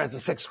popular as a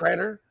 6th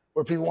grader,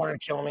 where people wanted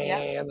to kill me,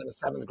 and then a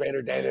 7th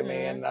grader dated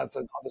me, and that's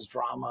all this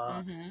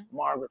drama.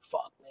 Margaret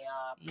fucked me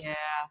up. Yeah.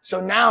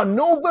 So now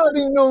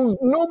nobody knows.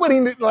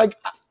 Like,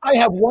 I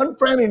have one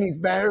friend, and he's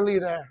barely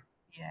there.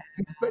 Yeah.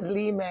 He's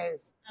Lee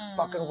Mays,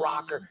 fucking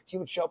rocker. He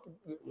would show up.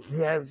 He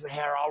had his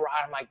hair all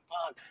right. I'm like,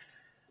 fuck.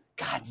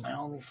 God, my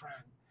only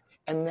friend.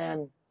 And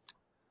then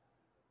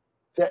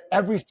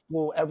every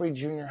school, every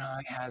junior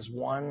high has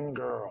one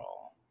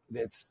girl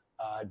that's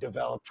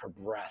developed her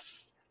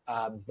breasts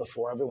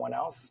before everyone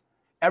else.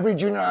 Every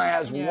junior high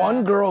has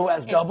one girl who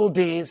has double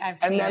D's,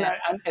 and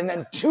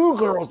then 2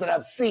 girls that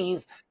have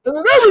C's, and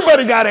then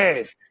everybody got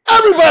A's.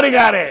 Everybody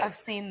got A's. I've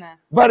seen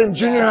this. But in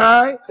junior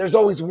high, there's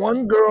always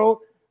one girl.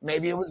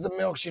 Maybe it was the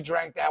milk she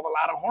drank. They have a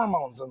lot of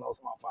hormones in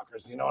those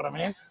motherfuckers. You know what I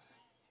mean?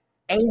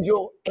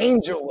 Angel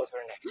was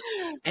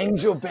her name.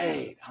 Angel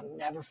Babe. I'll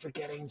never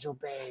forget Angel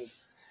Babe.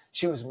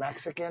 She was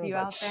Mexican,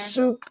 but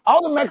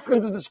all the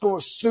Mexicans at the school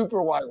were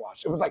super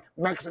whitewashed. It was like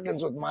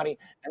Mexicans with money,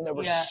 and they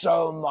were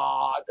so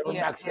mod. They were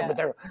Mexican, but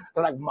they're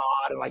like mod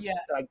and like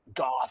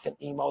goth and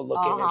emo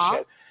looking and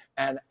shit.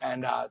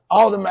 And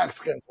all the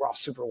Mexicans were all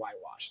super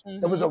whitewashed.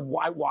 It was a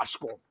whitewashed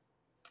school.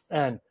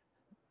 And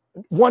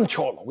one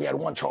cholo. We had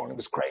one cholo, and it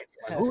was crazy.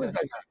 Like, who is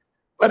that guy?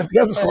 But at the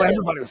other school,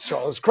 everybody was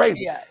cholo. It was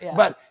crazy.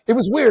 But it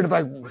was weird.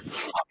 Like,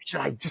 fuck,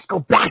 should I just go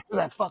back to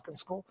that fucking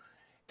school?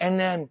 And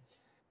then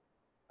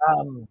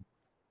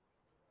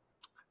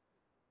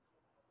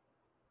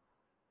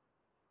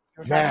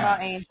we're talking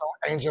about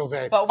Angel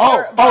Babe.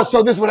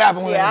 So this would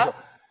happen with Angel.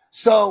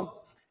 So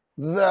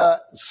the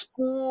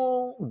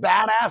school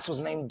badass was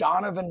named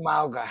Donovan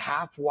Mauga,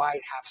 half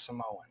white, half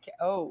Samoan.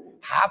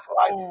 Half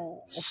white,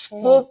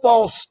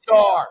 football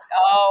star.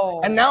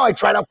 And now I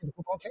tried out for the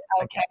football team.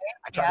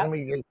 I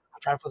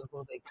tried for the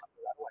football. They cut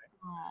me right away.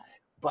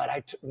 But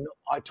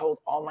I told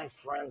all my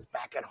friends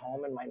back at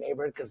home in my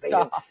neighborhood because they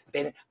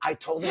didn't. I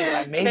told them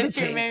that I made the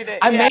team.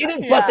 I made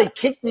it, but they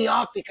kicked me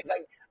off because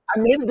I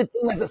made it the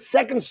team as a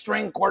second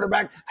string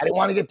quarterback. I didn't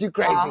want to get too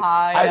crazy.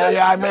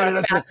 Yeah, I made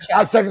it as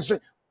a second string.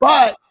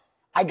 But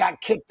I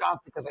got kicked off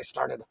because I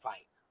started a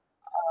fight.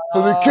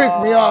 So they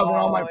kicked me off and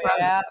all my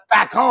friends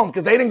back home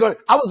because they didn't go.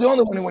 I was the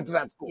only one who went to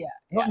that school.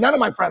 None of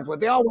my friends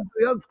went. They all went to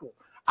the other school.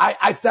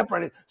 I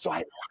separated. So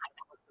I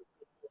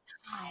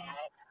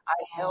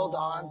held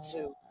on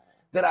to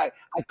that. I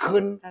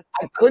couldn't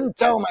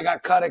tell them I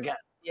got cut again.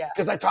 Yeah.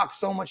 Because I talk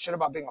so much shit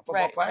about being a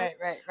football player.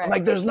 Right. I'm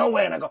like, there's no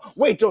way. And I go,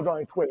 wait till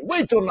ninth grade. I'm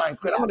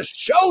going to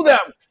show them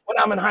when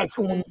I'm in high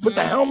school when you put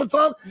the helmets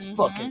on.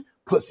 Fucking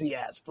pussy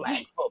ass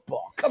flag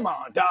football. Come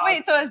on, dog.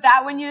 Wait, so is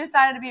that when you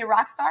decided to be a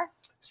rock star?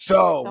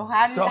 So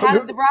how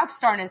did the rock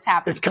starness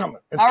happen? It's coming.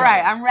 All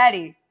right, I'm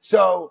ready.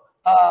 So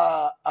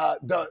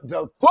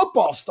the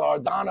football star,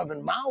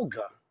 Donovan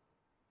Mauga,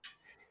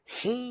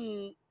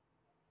 he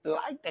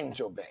liked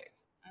Angel Babe.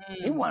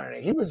 He wanted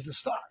it. He was the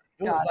star.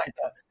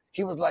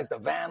 He was like the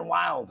Van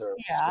Wilder of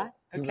the school.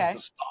 He was the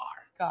star.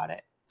 Got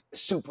it.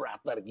 Super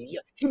athletic.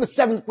 He was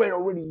seventh grade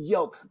already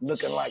yoked,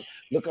 looking like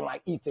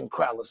Ethan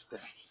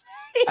Krelliston.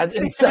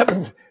 In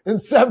seventh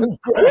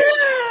grade.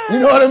 You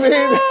know what I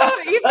mean?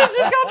 Ethan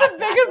just got the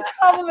biggest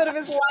compliment of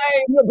his life.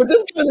 Yeah, but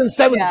this guy was in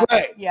seventh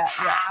grade. Yeah.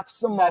 Half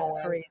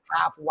Samoan,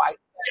 half white.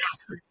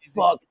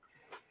 Fuck.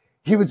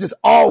 He was just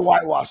all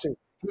whitewashing.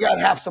 He got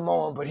half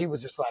Samoan, but he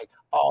was just like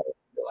all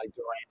like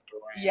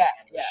Durant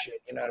and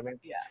shit. You know what I mean?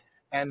 Yeah.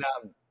 And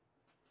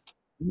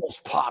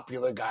most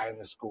popular guy in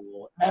the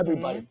school.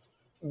 Everybody,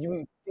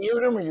 you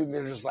feared him, or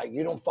they're just like,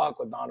 you don't fuck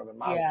with Donovan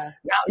Mauga. Yeah.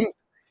 Now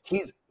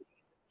he's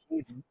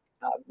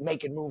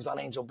making moves on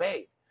Angel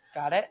Babe.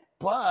 Got it.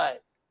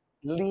 But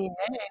Lee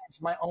Mays,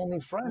 my only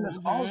friend, is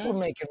also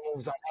making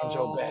moves on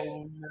Angel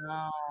Babe.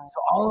 No.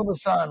 So all of a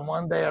sudden,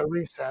 one day at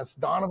recess,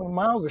 Donovan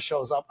Mauga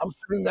shows up. I'm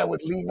sitting there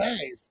with Lee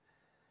Mays,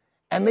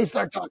 and they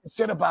start talking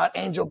shit about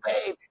Angel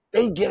Babe.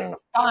 They get in a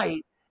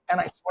fight, and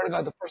I swear to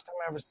God, the first time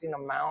I ever seen a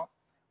mount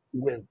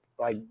with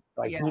like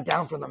beat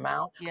down from the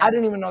mount, I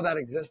didn't even know that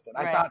existed.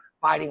 I thought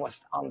fighting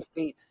was on the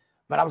feet,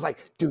 but I was like,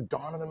 dude,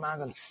 Donovan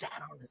Mauga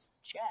sat on his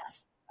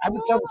chest. I've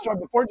been telling the story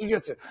before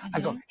Jiu-Jitsu. I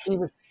go, he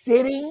was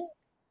sitting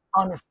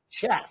on his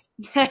chest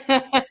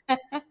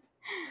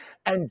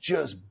and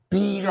just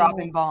beating,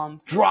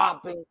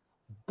 dropping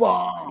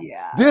bombs.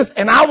 Yeah.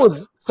 And I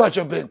was such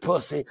a big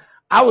pussy.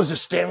 I was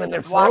just standing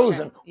there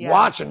frozen,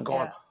 watching,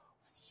 going,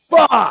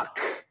 fuck.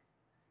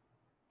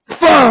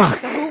 So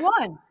who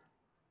won?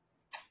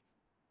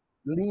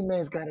 Lee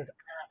Mays got his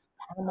ass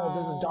pummeled.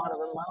 This is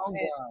Donovan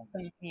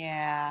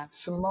Mauga.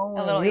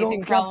 Samoan.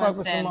 You can't fuck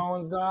with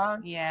Samoans,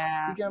 dog.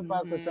 Yeah. You can't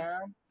fuck with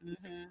them.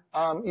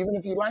 Even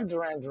if you like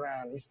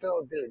Duran, he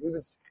still did.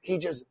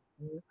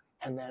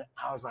 And then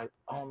I was like,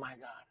 oh my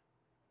God.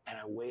 And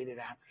I waited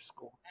after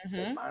school.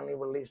 They finally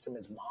released him.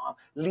 His mom,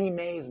 Lee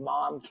May's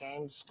mom,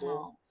 came to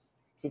school.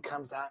 He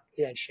comes out.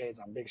 He had shades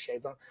on, big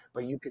shades on.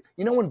 But you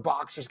when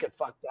boxers get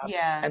fucked up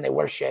and they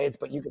wear shades,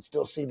 but you can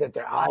still see that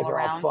their eyes are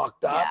all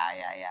fucked up.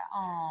 Yeah.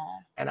 Oh.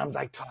 And I'm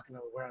like talking to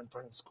the wearer in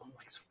front of the school. I'm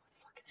like, so what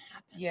fucking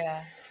happened?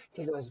 Yeah.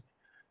 He goes,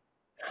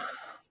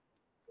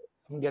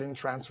 I'm getting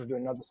transferred to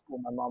another school.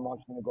 My mom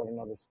wants me to go to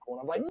another school.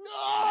 And I'm like,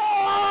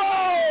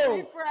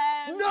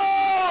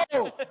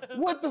 no!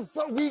 What the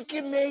fuck? We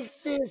can make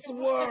this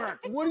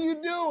work. What are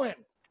you doing?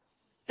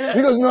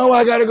 He goes, no,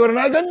 I got to go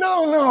tonight. I go,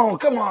 no,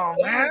 come on,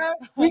 man.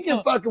 We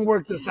can fucking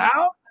work this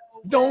out.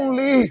 Don't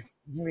leave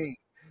me.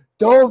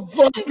 Don't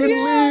fucking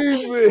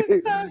leave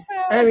me. So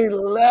and he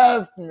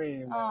left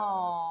me,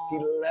 man. He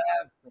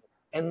left me.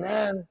 And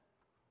then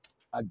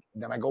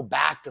I go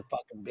back to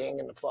fucking being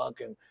in the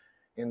fucking,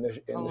 in the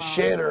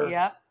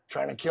shitter,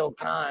 trying to kill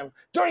time.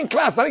 During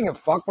class, I didn't give a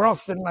fuck. We're all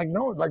sitting like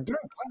during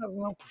class,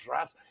 no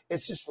stress.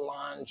 It's just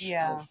lunch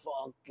and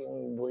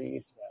fucking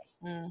recess.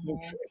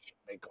 Nutrition,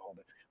 they called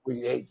it.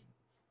 We ate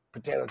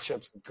potato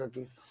chips and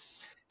cookies.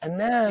 And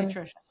then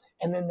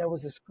there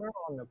was this girl,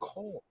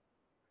 Nicole,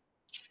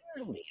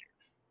 cheerleader.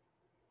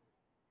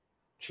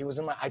 She was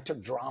I took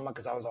drama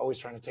because I was always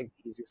trying to take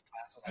the easiest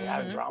classes. I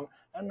had a drama.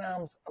 And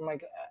now I'm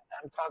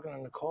talking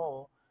to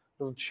Nicole,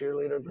 little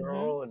cheerleader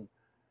girl, and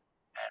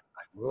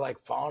we were like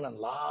falling in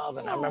love.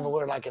 And I remember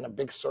we were like in a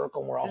big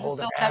circle and we're all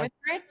holding hands. 7th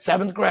grade?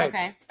 7th grade.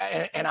 Okay.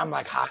 And I'm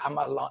like, hi, I'm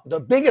the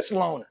biggest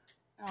loner.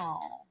 Oh.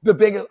 The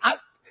biggest.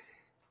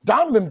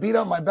 Donovan beat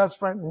up my best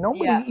friend.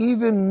 Nobody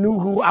even knew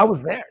who I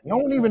was there. No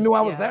one even knew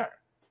I was there.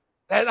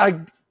 That I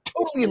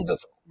totally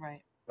invisible.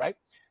 Right.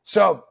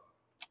 So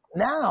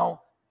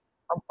now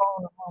I'm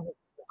falling in love with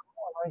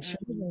Nicole. Like she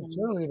was a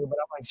cheerleader, but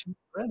I'm like, she's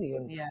pretty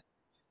and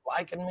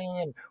liking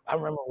me. And I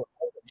remember we're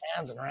holding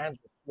hands and her hands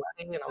were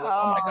sweating. And I'm like,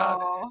 oh my God.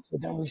 So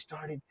then we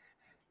started,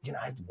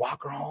 I'd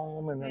walk her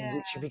home and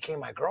then she became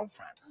my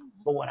girlfriend.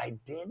 But what I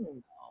didn't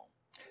know,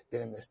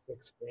 that in the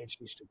 6th grade, she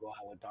used to go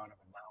out with Donovan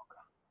Mauga.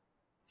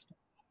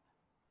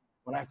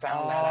 When I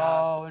found that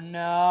out. Oh,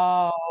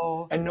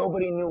 no. And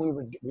nobody knew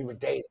we were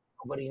dating.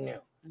 Nobody knew.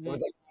 It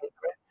was like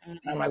secret. And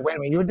I'm like, wait a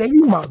minute, you were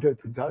dating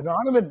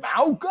Donovan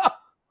Mauga?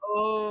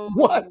 Oh.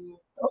 What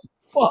the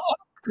fuck?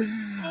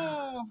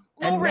 Oh,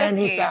 and then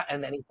he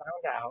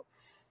found out.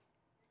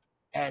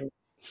 And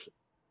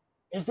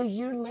It's a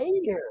year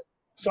later.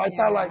 So I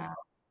thought like,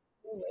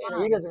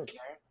 he doesn't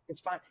care. It's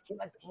fine. He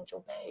liked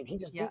Angel Babe. He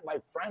just beat my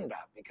friend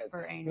up because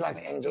he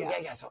likes Angel.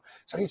 Yeah. So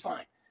he's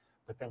fine.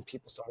 But then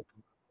people started.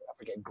 I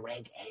forget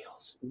Greg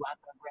Ailes. You like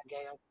Greg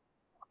Ailes?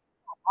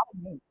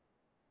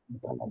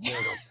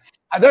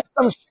 There's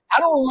some. I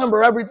don't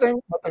remember everything,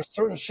 but there's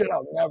certain shit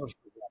I'll never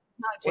forget.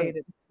 Not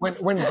jaded.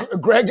 When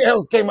Greg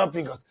Ailes came up,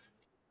 he goes.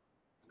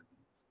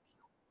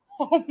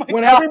 Oh my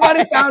when God.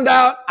 everybody found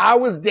out I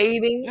was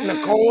dating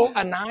Nicole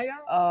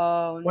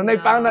Anaya, when they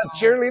found out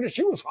cheerleader,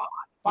 she was hot.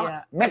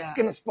 Yeah,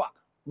 Mexican as fuck.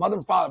 Mother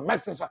and father,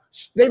 Mexican as fuck.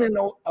 They didn't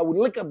know a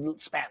lick of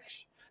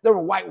Spanish. They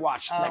were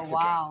whitewashed Mexicans.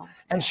 Wow.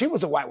 And she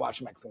was a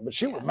whitewashed Mexican, but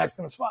she was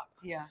Mexican as fuck.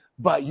 Yeah.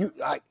 But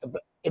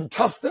in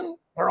Tustin,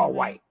 they're all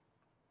white.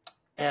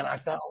 And I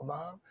fell in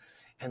love.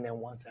 And then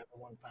once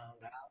everyone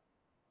found out,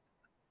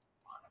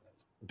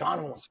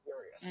 Donovan was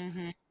furious.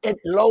 It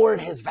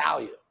lowered his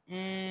value.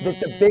 That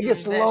the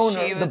biggest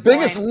loner, the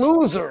biggest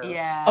loser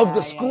of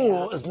the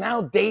school is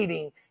now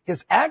dating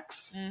his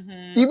ex,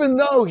 even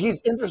though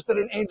he's interested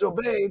in Angel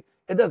Babe.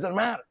 It doesn't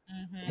matter.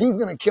 He's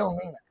gonna kill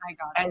Nina.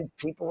 And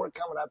people were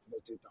coming up to me,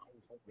 dude,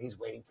 he's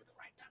waiting for the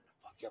right time to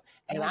fuck you.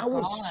 And I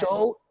was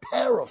so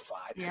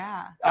terrified.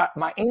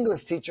 My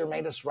English teacher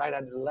made us write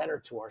a letter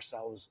to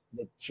ourselves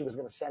that she was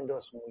gonna send to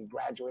us when we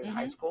graduated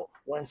high school.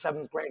 We're in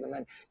 7th grade, and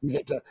then you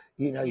get to,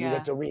 you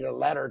get to read a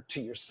letter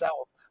to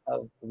yourself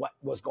of what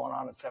was going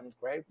on in 7th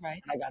grade. Right.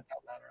 And I got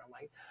that letter. I'm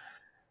like,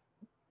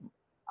 I'm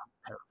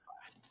terrified.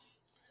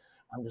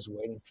 I'm just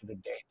waiting for the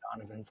day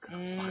Donovan's going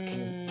to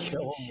fucking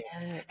kill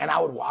me. And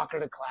I would walk her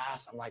to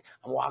class. I'm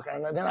walking.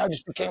 And then I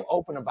just became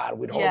open about it.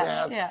 We'd hold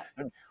hands.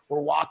 And we're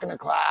walking to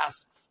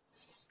class.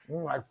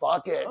 I'm like,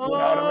 fuck it. You know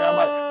what I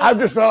mean? I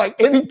just felt like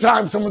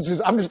anytime someone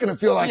says, I'm just going to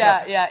feel like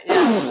At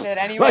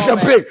any like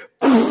moment. a big,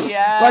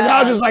 like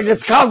I was just like,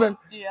 it's coming.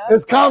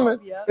 It's coming.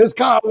 It's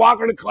coming. I walk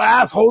her to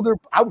class, hold her.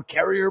 I would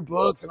carry her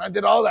books, and I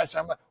did all that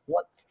shit. I'm like,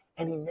 what?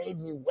 And he made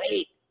me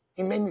wait.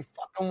 He made me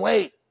fucking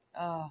wait.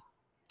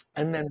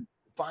 And then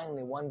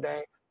finally one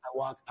day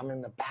I'm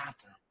in the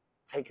bathroom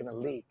taking a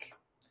leak.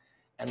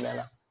 And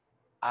then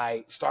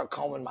I start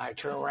combing I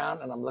turn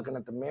around and I'm looking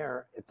at the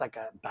mirror. It's like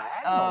a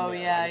diagonal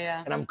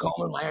mirror. And I'm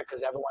combing my hair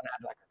because everyone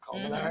had like a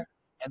comb in their hair.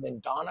 And then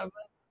Donovan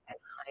and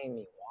Jaime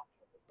walk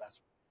in.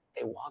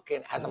 They walk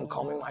in as I'm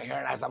combing my hair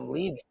and as I'm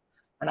leaving.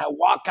 And I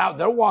walk out.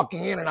 They're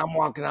walking in and I'm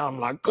walking out. I'm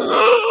like,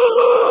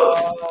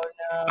 oh,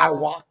 no. I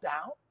walked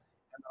out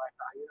and then I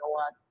thought, you know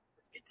what?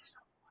 Let's get this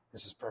over.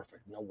 This is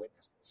perfect. No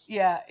witnesses.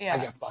 I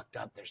get fucked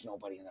up. There's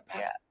nobody in the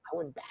bathroom. I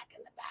went back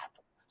in the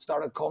bathroom.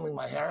 Started combing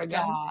my hair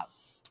again.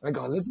 I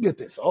go, let's get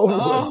this over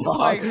with, dog.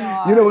 My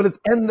God. You know, it's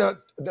end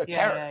the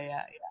terror.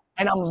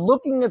 And I'm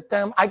looking at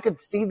them. I could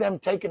see them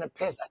taking a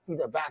piss. I see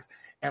their backs.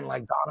 And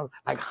like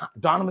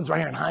Donovan's right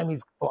here and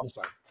Jaime's, I'm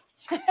sorry.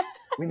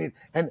 We need,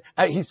 and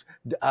he's,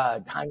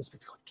 Jaime goes,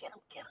 get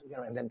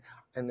him.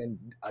 And then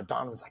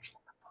Donovan's like,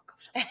 shut the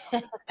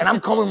fuck up. And I'm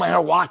combing my hair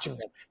watching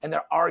them. And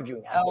they're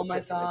arguing as they're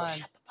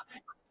pissing.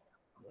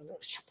 They go,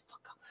 shut the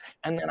fuck up.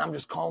 And then I'm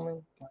just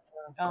combing my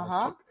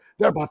hair.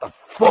 They're about to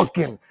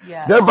fucking,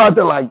 they're about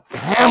to like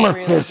hammer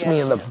fist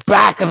me in the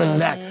back of the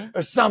neck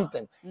or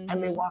something.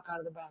 And they walk out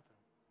of the bathroom.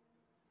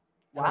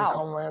 When I'm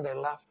combing my hair, they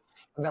left.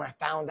 And then I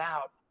found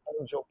out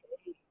Angel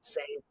Babe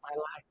saved my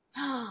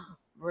life.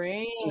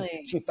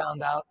 Really? She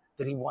found out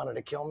that he wanted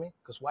to kill me.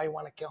 Because why you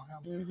want to kill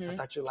him? I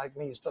thought you liked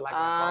me. You still like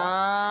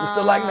Nicole? You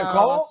still like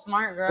Nicole?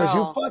 Smart girl. Because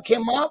you fuck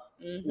him up,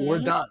 we're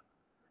done.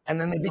 And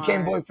then they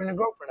became boyfriend and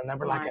girlfriend, and they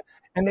were like,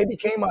 and they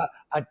became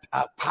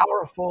a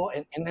powerful.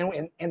 And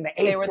then in the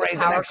 8th grade,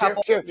 the next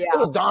year, it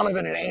was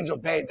Donovan and Angel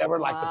Babe. They were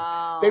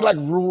like they like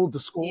ruled the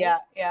school. You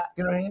know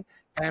what I mean?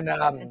 And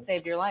it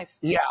saved your life.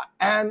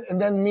 And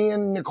then me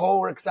and Nicole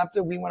were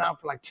accepted. We went out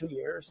for like 2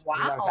 years.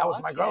 Wow, that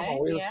was my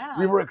girlfriend.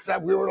 We were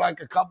accepted. We were like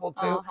a couple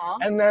too.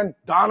 And then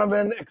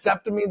Donovan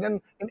accepted me.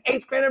 Then in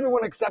 8th grade,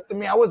 everyone accepted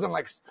me. I wasn't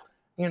like, started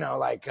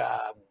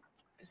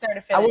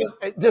to fit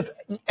in. Just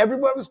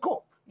everybody was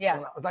cool. I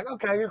was like,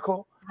 okay, you're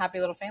cool. Happy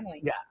little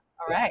family.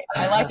 All right,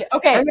 I like it.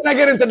 Okay, and then I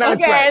get into 9th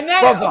grade. And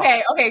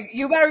then, okay,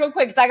 you better go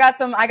quick because I got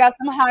some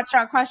hot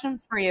shot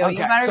questions for you. Okay, you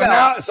better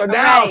go. So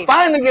now I'm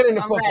finally getting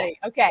into football. Ready.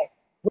 Okay.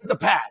 With the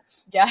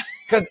pads.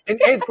 Because in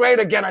 8th grade,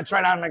 again, I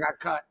tried out and I got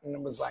cut. And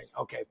it was like,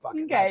 okay, fuck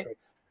it. Okay.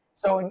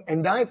 So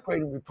in 9th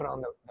grade, we put on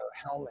the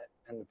helmet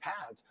and the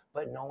pads,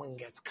 but no one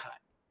gets cut.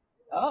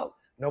 Oh.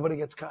 Nobody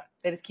gets cut.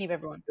 They just keep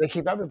everyone. They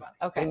keep everybody.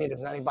 Okay. They need as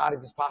many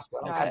bodies as possible.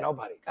 I don't cut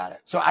nobody. Got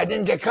it. So I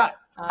didn't get cut.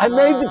 I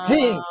made the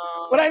team,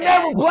 but I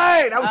never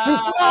played. I was too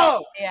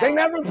slow. They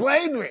never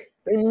played me.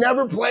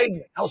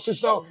 I was too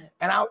slow.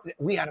 And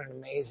we had an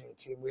amazing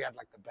team. We had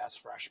like the best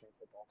freshman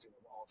football team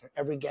of all time.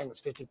 Every game was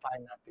 55-0,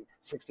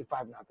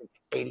 65-0,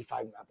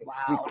 85-0. Wow.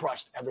 We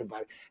crushed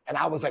everybody. And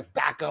I was like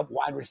backup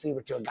wide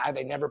receiver to a guy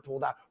they never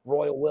pulled out,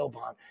 Royal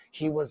Wilbon.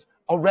 He was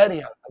already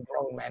a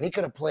grown man. He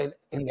could have played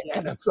in the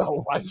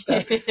NFL right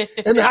there.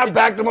 And I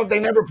backed him up. They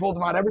never pulled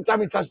him out. Every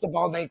time he touched the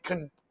ball, they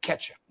couldn't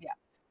catch him.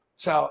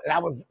 So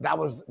that was.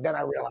 Then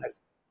I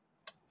realized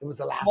it was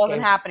the last.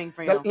 Wasn't happening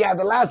for you.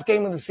 The last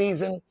game of the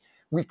season.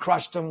 We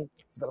crushed them.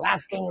 The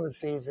last game of the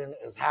season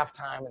is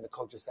halftime, and the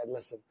coach just said,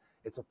 "Listen,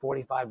 it's a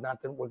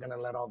 45-0. We're gonna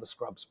let all the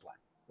scrubs play.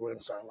 We're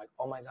gonna start." I'm like,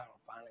 "Oh my god,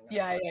 I'm finally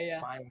gonna play. Yeah.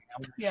 Finally,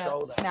 I'm gonna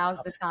show them." Now's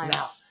the time.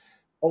 Now,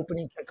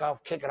 opening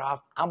kickoff, kick it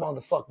off. I'm on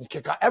the fucking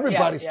kickoff.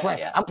 Everybody's playing.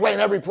 Yeah. I'm playing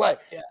every play.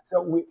 Yeah.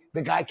 So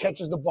the guy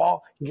catches the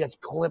ball, he gets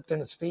clipped in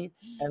his feet,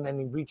 and then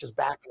he reaches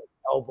back and his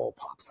elbow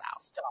pops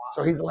out. Stop.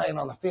 So he's laying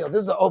on the field.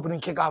 This is the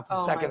opening kickoff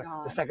of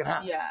the second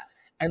half. Yeah.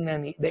 And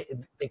then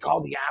they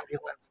called the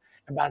ambulance,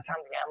 and by the time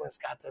the ambulance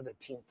got there, the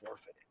team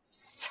forfeited.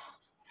 Stop.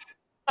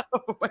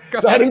 Oh my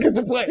God. So I didn't get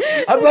to play.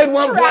 I played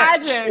one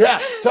Tragic. play. Yeah.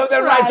 So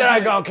then right there I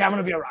go, okay, I'm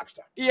gonna be a rock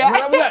star. Yeah.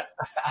 And,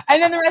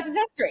 and then the rest is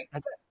history.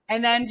 That's it.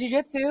 And then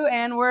jiu-jitsu,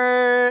 and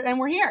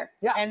we're here.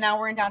 Yeah. And now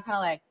we're in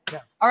downtown LA. Yeah.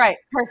 All right,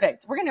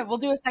 perfect. We'll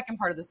do a second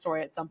part of the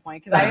story at some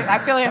point because I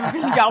feel like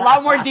I've got a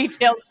lot more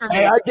details for me.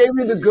 Hey, I gave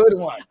you the good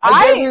one.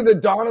 I gave you the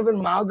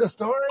Donovan Malga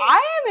story.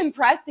 I am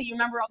impressed that you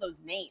remember all those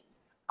names.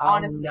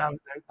 Honestly,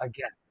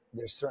 Again,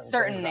 there's certain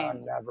things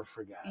names I'll never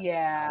forget.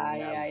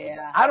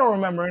 Yeah. I don't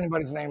remember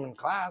anybody's name in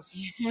class.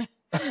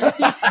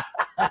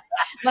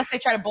 Unless they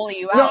try to bully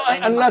you out. No,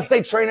 unless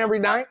they train every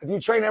night. If you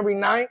train every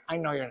night, I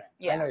know your name.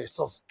 Yeah. I know your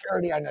social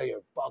security. I know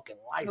your fucking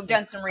license. You've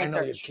done some research. I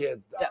know your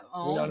kids. Yeah.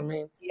 You know what I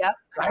mean? Yep.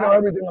 I know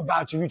everything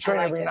about you. If you train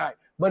every night.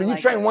 But if you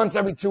train once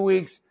every 2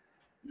 weeks,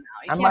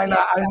 I might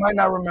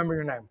not remember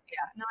your name.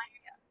 Yeah.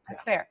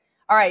 That's fair.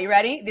 All right, you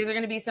ready? These are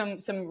going to be some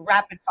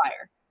rapid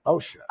fire. Oh,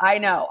 shit. I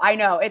know.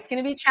 It's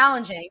going to be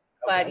challenging,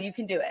 but you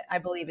can do it. I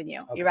believe in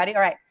you. Okay. You ready?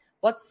 All right.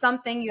 What's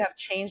something you have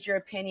changed your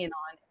opinion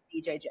on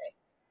BJJ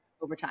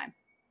over time?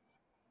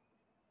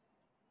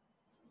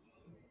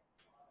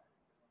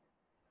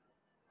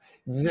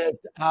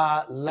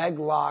 That leg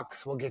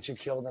locks will get you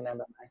killed in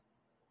MMA.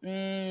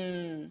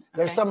 Okay.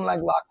 There's some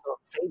leg locks that will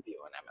save you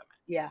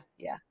in MMA.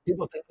 Yeah.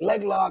 People think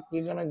leg lock,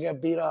 you're going to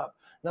get beat up.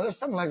 No, there's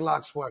some leg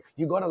locks where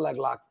you go to leg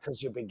locks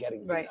because you've been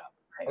getting beat up.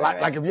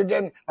 Like if you're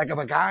getting, like if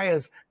a guy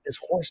is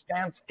horse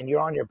stance and you're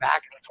on your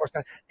back and he's horse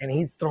stance and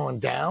he's throwing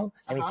down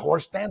and he's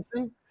horse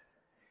dancing,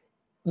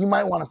 you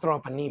might want to throw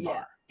up a knee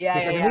bar.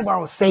 Because a knee bar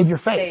will save your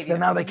face. Then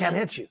now they can't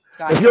hit you.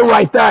 If you're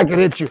right there, I can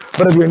hit you.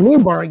 But if you're knee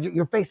bar,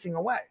 you're facing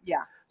away.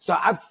 Yeah. So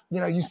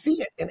you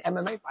see it in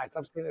MMA fights.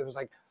 I've seen it. It was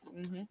like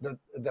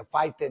the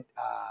fight that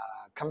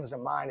comes to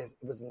mind it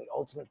was in the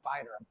Ultimate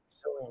Fighter.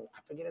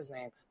 I forget his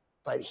name,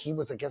 but he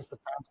was against the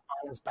fence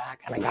on his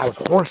back, and a guy with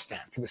horse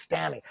stance. He was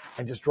standing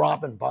and just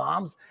dropping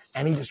bombs,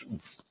 and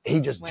he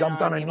just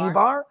jumped on a knee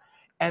bar,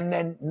 and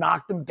then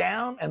knocked him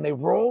down, and they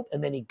rolled,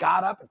 and then he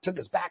got up and took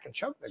his back and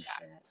choked the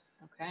guy.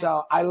 Okay.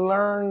 So I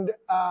learned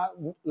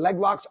leg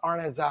locks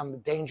aren't as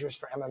dangerous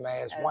for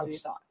MMA as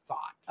once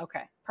thought.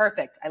 Okay,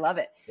 perfect. I love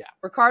it. Yeah.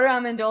 Ricardo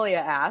Amendolia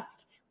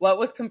asked, what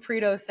was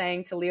Comprido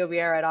saying to Leo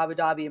Vieira at Abu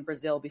Dhabi in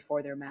Brazil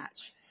before their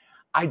match?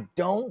 I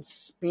don't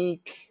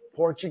speak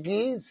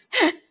Portuguese,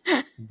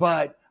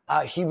 but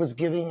he was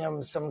giving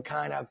him some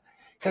kind of,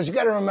 because you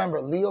got to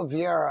remember, Leo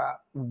Vieira,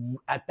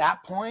 at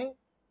that point,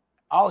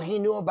 all he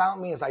knew about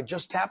me is I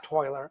just tapped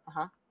Hoyler.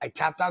 I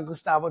tapped out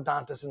Gustavo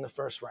Dantas in the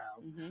first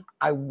round.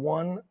 I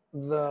won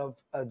the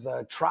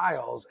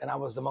trials, and I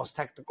was the most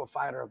technical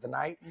fighter of the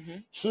night.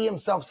 He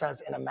himself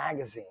says in a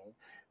magazine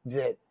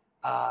that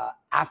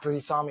after he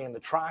saw me in the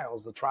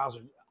trials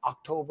were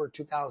October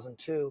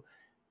 2002,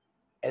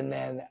 and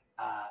then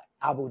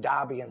Abu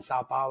Dhabi and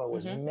Sao Paulo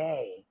was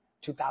May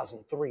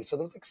 2003. So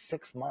there was like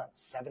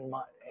 7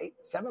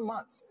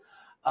 months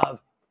of,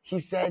 he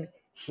said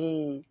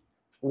he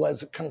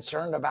was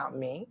concerned about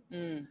me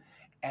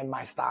and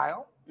my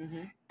style,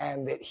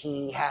 and that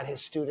he had his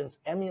students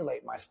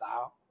emulate my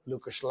style.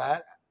 Lucas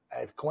Schlet,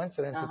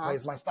 coincidence, he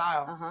plays my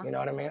style. You know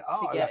what I mean?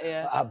 Oh,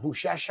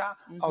 Buchecha,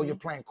 oh, you're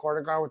playing quarter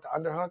guard with the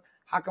underhook.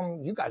 How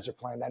come you guys are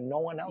playing that? No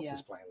one else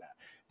is playing that.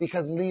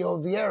 Because Leo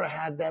Vieira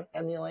had them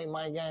emulate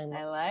my game.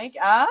 I like.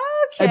 Okay.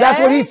 And that's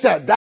what he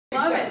said.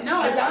 Love it. No,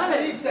 I love it.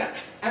 What he said.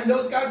 And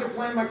those guys are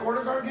playing my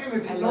quarter guard game.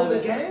 If you know the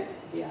game,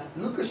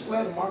 Lucas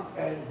Schlet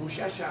and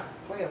Buchecha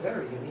play a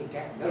very unique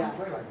game. They don't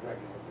play like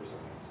regular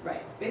Brazilians.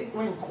 Right. They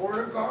play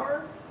quarter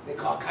guard. They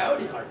call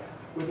coyote guard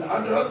now with the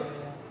underhook.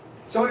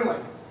 So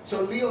anyways,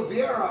 so Leo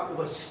Vieira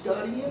was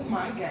studying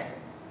my game.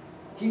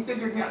 He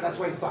figured me out. That's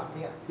why he fucked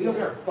me up. Leo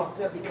Vieira fucked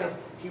me up because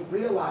he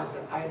realized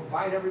that I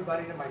invite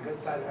everybody to my good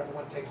side and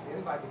everyone takes the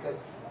invite because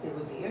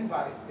with the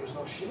invite, there's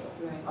no shield.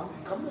 Right. I'm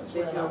coming this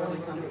way and I'm really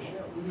going to do a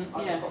shield.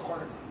 I'll just go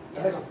corner.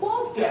 And they go,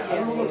 fuck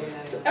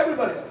that. So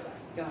everybody does that.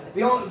 Got it.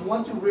 The only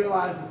ones who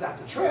realize that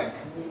that's a trick,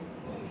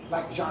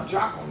 like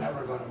Jean-Jacques will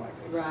never go to my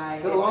good side.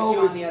 Right. They'll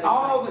always,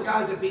 all the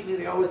guys that beat me,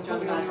 they always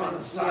put me on the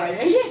other side.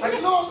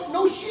 Like,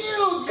 no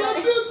shield,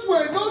 come this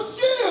way, no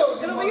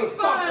shield. It'll be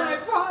fun, I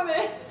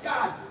promise.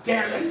 God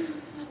damn it.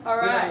 All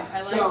right,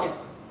 I like it.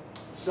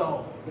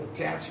 So,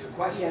 to answer your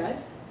question,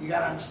 you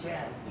got to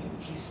understand,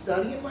 he's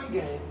studying my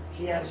game,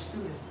 he had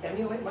students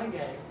emulate my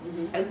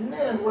game, and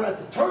then we're at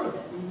the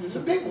tournament, the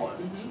big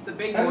one. The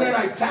big one. And one. then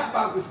I tap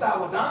out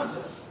Gustavo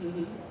Dantas,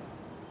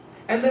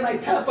 and then I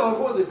tap out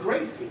Royler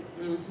Gracie.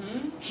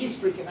 He's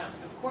freaking out.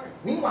 Of course.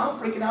 Meanwhile, I'm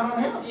freaking out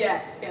on him.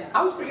 Yeah.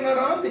 I was freaking out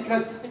on him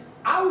because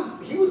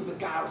he was the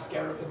guy I was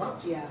scared of the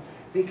most. Yeah.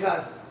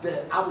 Because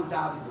the Abu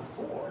Dhabi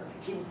before,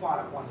 he fought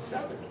at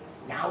 170.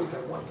 Now he's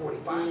at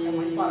 145. And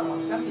when he fought at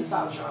 170, he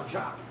fought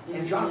Jean-Jacques.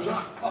 And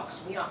Jean-Jacques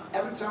fucks me up.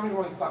 Every time he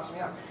fucks me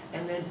up.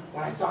 And then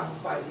when I saw him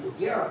fight Leo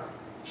Vieira,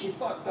 he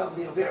fucked up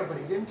Leo Vieira, but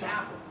he didn't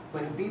tap him.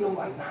 But he beat him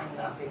like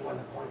 9-0 when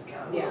the points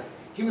counted. Yeah.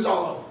 He was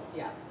all over.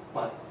 Yeah.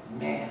 But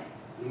man,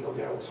 Leo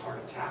Vieira was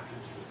hard to tap. He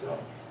was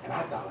resilient. And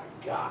I thought,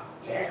 like, God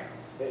damn.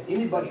 That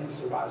anybody who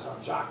survives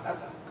on Jock,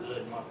 that's a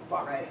good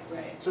motherfucker. Right,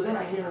 right. So then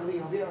I hear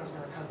Leo Vieira is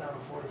going to cut down to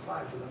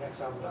 45 for the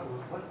next album. I'm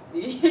like, what?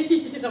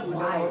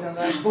 Why? No,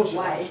 that's bullshit.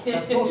 Why? Right?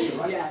 That's bullshit,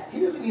 right? Yeah. He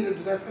doesn't need to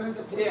do that. It's going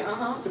to have to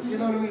Yeah, You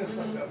know what I mean? It's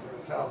not good for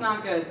himself. It's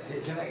not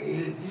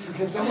good.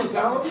 Can someone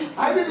tell him?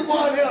 I didn't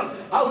want him.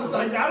 I was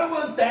like, I don't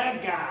want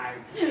that guy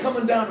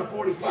coming down to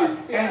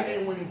 45. Yeah. And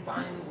then when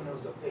it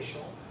was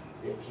official,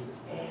 he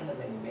was in and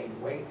then he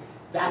made weight.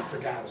 That's the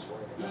guy I was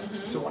worried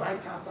about. So when I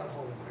tapped on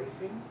Holy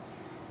Gracie,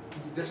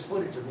 there's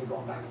footage of me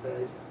going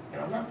backstage,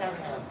 and I'm not that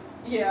happy.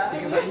 Yeah.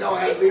 Because I know I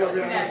had Leo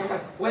Vieira. Yes. I'm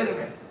like, wait a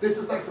minute, this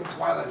is like some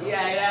Twilight Zone.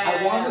 Yeah,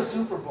 I won the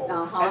Super Bowl,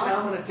 and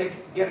now I'm going to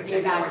get it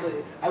taken away from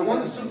me. I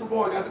won the Super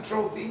Bowl, I got the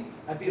trophy,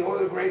 I beat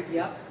Hoyle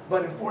Gracie,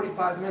 but in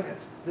 45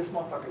 minutes, this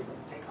motherfucker's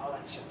going to take all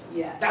that shit.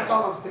 Yeah. That's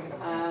all I was thinking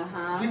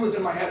about. He was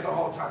in my head the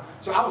whole time.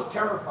 So I was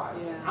terrified.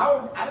 Yeah.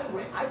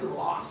 I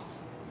lost.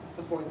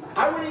 Before the match.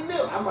 I already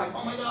knew. I'm like,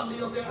 oh my God,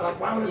 Leo Vieira. Like,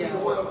 why would it be the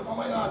Hoyle? I'm like, oh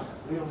my God,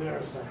 Leo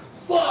Vieira's next.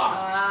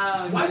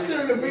 Fuck! Why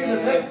couldn't it be the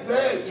next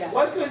day? Yeah.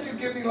 Why couldn't you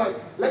give me like,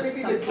 let me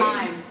be the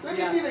king? Let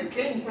me be the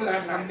king for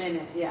that night. A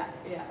minute, yeah.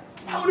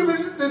 That would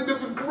have been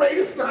the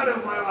greatest night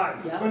of my life.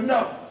 Yeah. But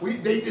no,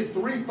 they did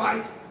 3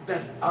 fights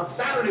on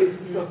Saturday.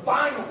 The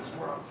finals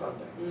were on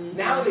Sunday.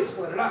 Now they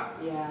split it up.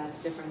 Yeah,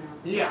 it's different now.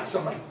 Yeah, so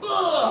I'm like,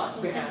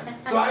 fuck, man.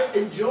 So I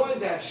enjoyed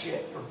that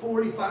shit for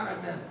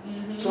 45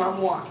 minutes. So I'm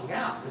walking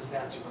out. This is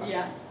answer your question.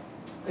 Yeah.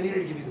 I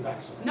needed to give you the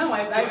backstory. No,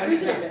 I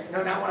appreciate it.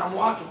 No, now when I'm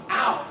walking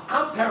out,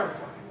 I'm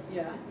terrified.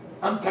 Yeah.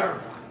 I'm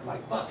terrified. I'm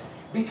like, fuck.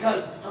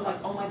 Because I'm like,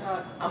 oh my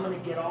God, I'm going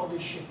to get all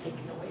this shit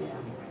taken away from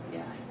me right now.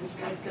 Yeah. This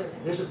guy's going to,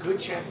 there's a good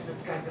chance that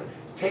this guy's going to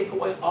take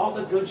away all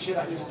the good shit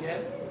I just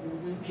did.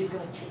 He's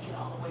going to take it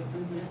all away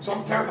from me. So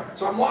I'm terrified.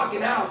 So I'm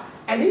walking out,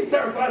 and he's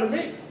terrified of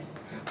me.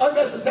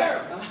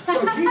 Unnecessarily.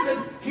 So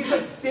he's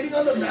like sitting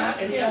on the mat,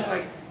 and he has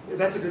like,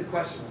 that's a good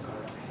question,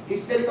 Ricardo.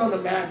 He's sitting on the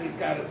mat, and he's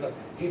got his,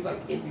 he's going,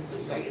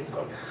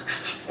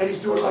 and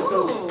he's doing like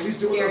those, he's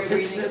doing those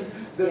Hickson,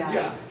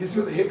 he's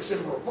doing the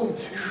Hickson roll, boom.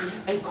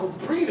 And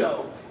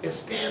Comprito is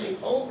standing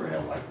over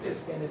him like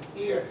this in his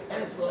ear,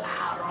 and it's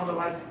loud on the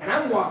light, and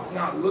I'm walking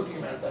out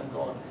looking at them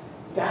going,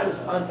 that is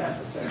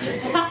unnecessary.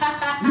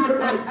 You're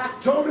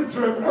like totally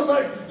tripping. I'm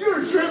like,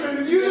 you're tripping.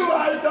 If you knew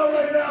what I done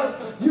right now,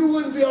 you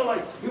wouldn't feel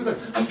like, he was like,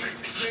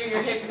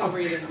 Your hips is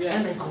breathing, yeah.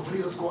 And then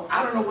Comprito's going,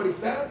 I don't know what he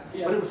said,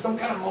 but it was some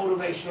kind of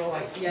motivational,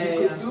 like,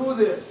 you could do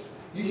this.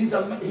 He's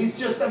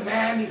just a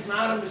man, he's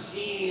not a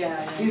machine.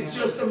 He's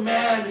just a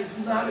man, he's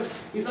not a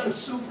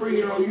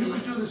superhero. You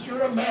could do this,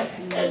 you're a man.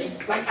 And he,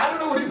 like, I don't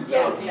know what he's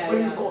doing, but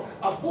he was going,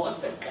 a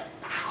boss that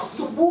I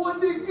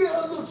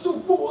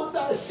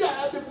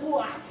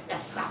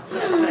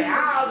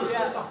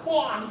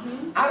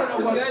don't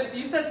know what. Good.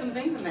 You said some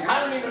things in there. I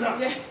don't even know.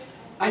 Yeah.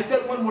 I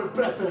said one word,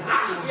 prep and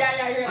ha.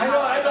 Yeah,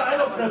 I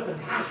know prep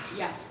and ha.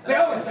 Yeah. They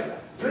always say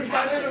that. 3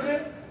 times in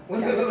it,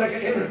 when there's like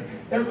an interview,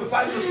 and for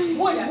 5 years,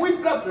 we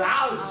prep the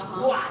house.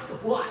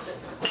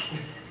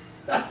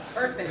 That's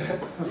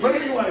perfect. But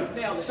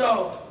anyways,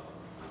 so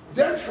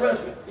they're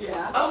tripping.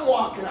 Yeah. I'm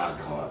walking out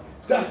going,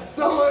 that's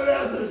so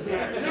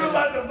unnecessary. You're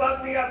about to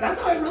fuck me up. That's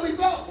how I really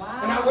felt. Wow.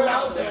 And I went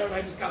out there and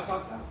I just got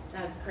fucked up.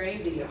 That's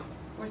crazy. Yeah.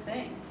 Poor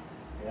thing.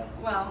 Yeah.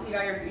 Well, you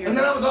got your and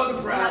then I was all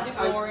depressed.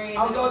 I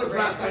was all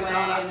depressed. I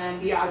thought,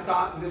 and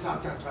this is how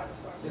 10 planets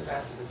start. This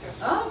answered the test.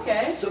 Oh,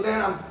 okay. So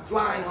then I'm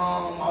flying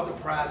home, all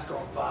depressed,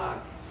 going, fuck.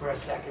 For a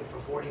second, for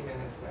 40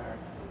 minutes there,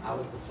 I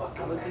was the fucking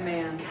man. I was the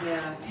man,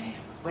 yeah. Damn.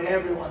 But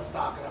everyone's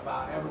talking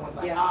about it. Everyone's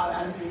like,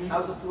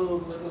 that was a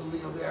fluke, little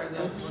Leo there,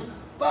 that was a fluke.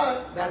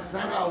 But that's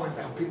not how it went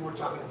down. People were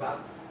talking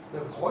about the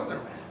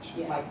Hoyler match.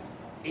 Yeah. Like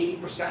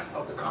 80%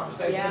 of the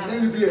conversation. Yeah. And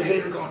then there'd be a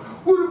hater going,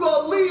 what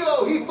about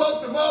Leo? He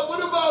fucked him up.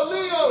 What about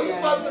Leo? He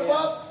fucked him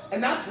up.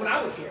 And that's what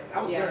I was hearing.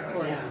 I was hearing,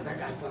 that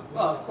guy fucked me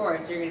up. Well, of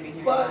course, you're going to be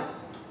hearing but,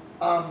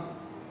 that.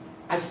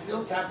 I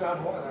still tapped out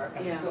Hoyler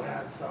and still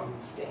had some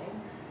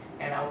sting.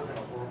 And I was in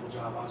a horrible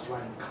job. I was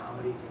writing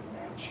comedy for the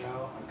Man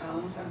Show on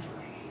Comedy Central.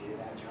 I hated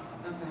that job.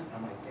 Okay.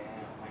 I'm like,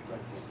 damn. My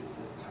friend said, dude,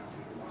 there's a time for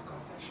you to walk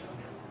off that show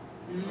now.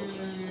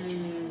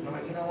 And I'm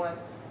like, you know what?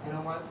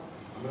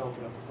 I'm gonna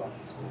open up a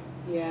fucking school.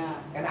 Yeah.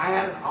 And I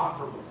had an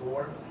offer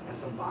before at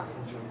some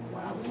boxing gym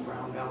when I was a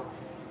brown belt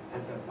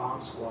at the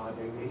bomb squad.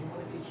 They you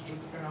want to teach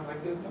jiu-jitsu? And I was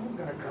like, dude, no one's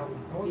gonna come.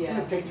 No one's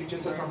gonna take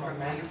jiu-jitsu from a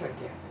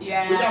Mexican.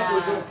 Yeah.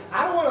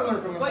 I don't want to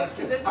learn from a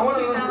Mexican. Because this was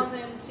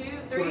 2002,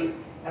 3?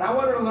 And I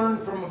wanted to learn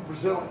from a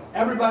Brazilian.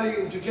 Everybody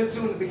in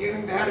jiu-jitsu in the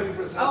beginning, they had to be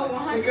Brazilian. Oh,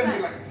 100%. They couldn't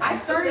be like, I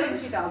started in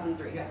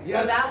 2003.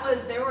 Yeah. So that was,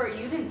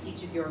 you didn't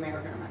teach if you were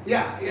American or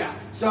Mexican. Yeah.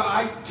 So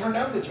I turned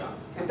down the job.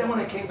 But then when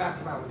I came back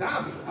from Abu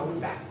Dhabi, I went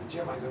back to the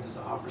gym. I go, does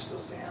the offer still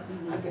stand?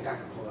 I think I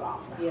can pull it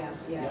off now. Yeah.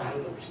 You know, I had a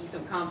little heat.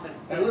 Some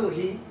confidence. A little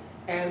heat.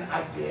 And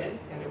I did.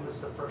 And it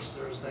was the first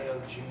Thursday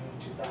of June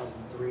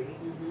 2003.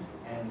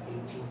 And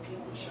 18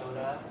 people showed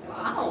up.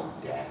 Wow.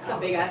 It's a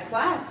big-ass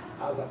class.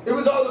 I was like, it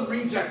was all the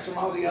rejects from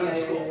all the other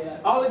schools. Yeah.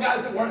 All the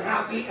guys that weren't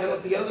happy, and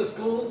at the other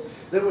schools,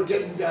 they were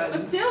getting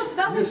But still,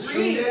 2003,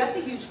 mistreated. that's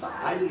a huge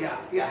class.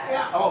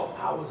 Yeah. Oh,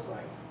 I was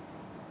like,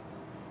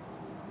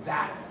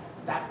 that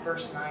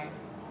first night,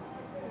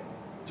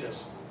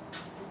 just,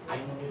 I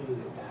knew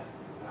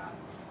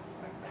that's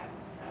like that.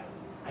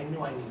 I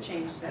knew I needed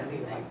changed it. I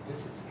needed, everything. like,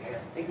 this is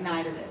it.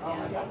 Ignited it. Oh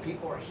my God,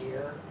 people are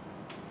here.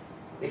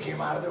 They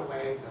came out of their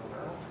way to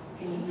learn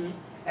from me.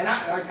 And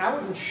I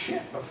wasn't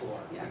shit before.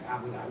 Yeah. Like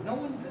Abu Dhabi. No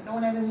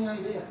one had any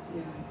idea.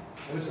 Yeah.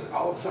 It was just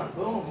all of a sudden,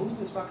 boom, who's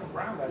this fucking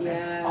brown belt? Yeah.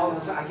 Then all of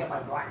a sudden I get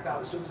my black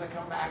belt. As soon as I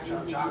come back,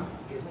 John Jock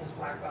gives me his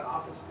black belt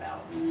off his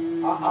belt,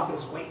 off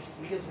his waist.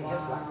 He gives me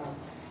his black belt.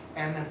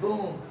 And then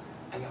boom,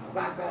 I get my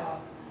black belt.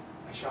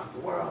 I shocked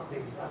the world,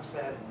 biggest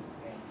upset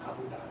in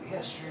Abu Dhabi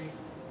history.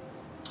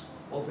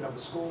 Open up a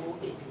school,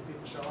 18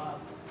 people show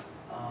up,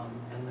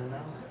 and then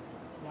that was it.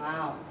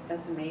 Wow,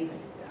 that's amazing.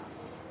 Yeah.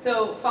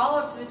 So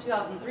follow-up to the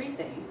 2003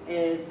 thing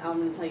is, I'm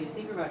going to tell you a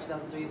secret about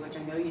 2003, which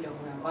I know you don't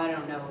remember. Well, I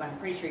don't know, but I'm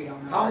pretty sure you don't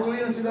remember. How old were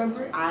you in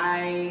 2003?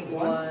 I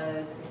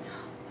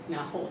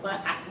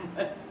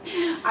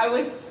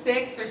was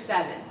 6 or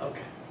 7.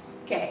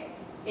 Okay.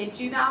 In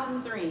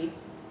 2003,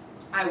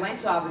 I went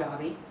to Abu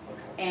Dhabi,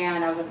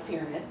 and I was at the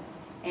pyramid.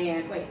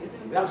 And wait,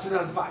 that was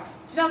 2005.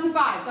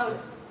 2005. So I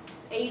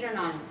was 8 or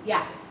 9.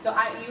 Yeah. So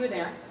you were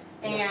there.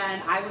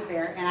 And I was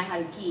there, and I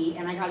had a gi,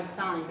 and I got it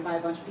signed by a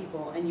bunch of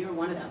people, and you were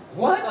one of them.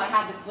 What? So I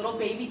had this little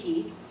baby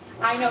gi.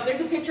 I know, there's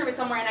a picture of it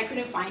somewhere, and I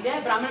couldn't find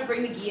it, but I'm going to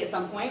bring the gi at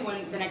some point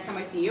the next time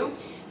I see you.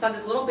 So I have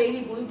this little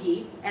baby blue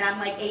gi, and I'm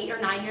like 8 or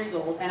 9 years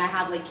old, and I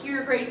have like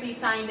Kira Gracie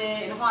signed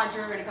it, and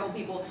Hodger, and a couple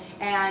people,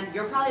 and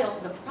you're probably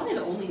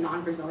the only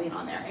non-Brazilian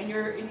on there, and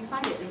you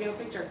signed it, and we have a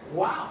picture.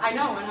 Wow. I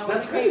know, and I was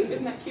That's like, crazy.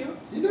 Isn't that cute?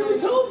 You never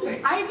told me.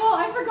 I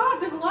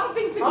forgot. There's a lot of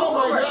things to go Oh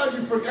over. my God,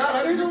 you forgot.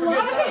 How did you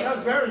forget that?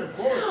 That's very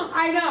important.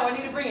 I know, I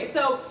need to bring it.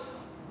 So,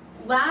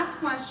 last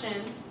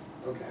question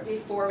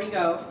before we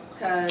go,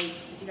 because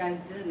if you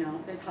guys didn't know,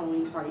 there's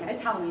Halloween party.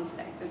 It's Halloween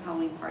today. There's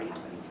Halloween party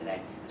happening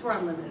today. It's for an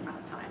unlimited amount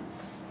of time.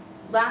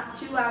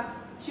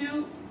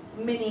 Two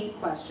mini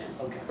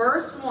questions.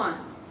 First one,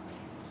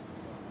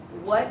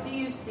 what do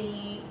you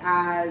see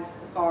as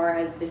far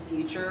as the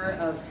future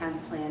of 10th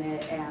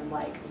Planet, and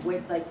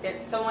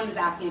someone is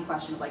asking a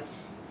question of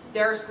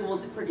there are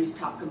schools that produce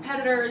top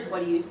competitors.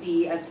 What do you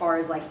see as far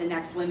as the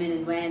next women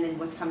and when and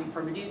what's coming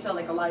for Medusa? A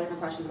lot of different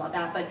questions about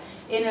that. But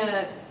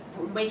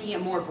making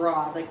it more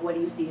broad, what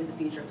do you see as the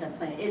future of 10th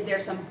Planet? Is there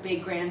some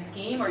big grand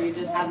scheme, or you're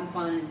just having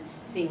fun and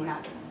seeing what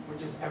happens? We're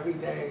just every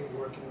day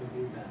working to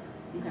be better.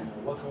 Okay. You know,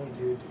 what can we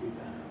do to be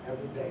better?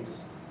 Every day,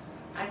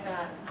 I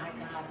got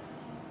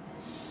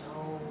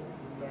so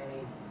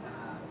many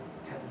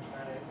 10th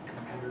Planet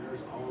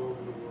competitors all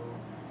over the world.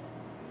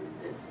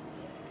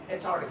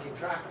 It's hard to keep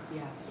track of.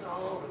 Yeah. They're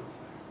all over the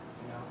place,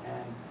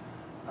 and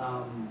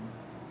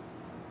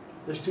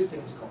there's two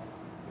things going on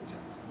with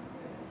 10th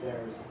Planet.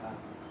 There's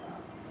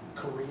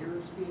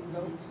careers being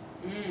built.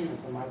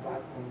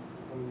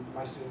 When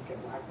my students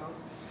get black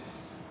belts,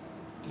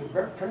 you're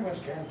pretty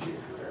much guaranteed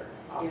a career.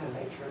 Off the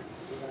matrix,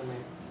 you're going to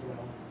make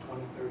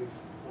 20, 30,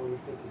 40,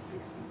 50,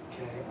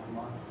 60K a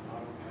month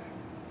auto pay.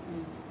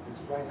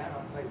 It's right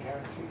now, it's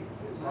guaranteed.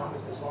 As long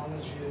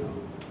as you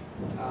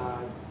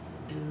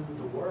do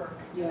the work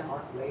and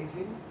aren't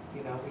lazy,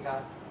 we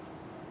got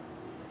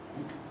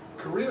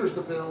careers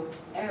to build,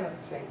 and at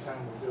the same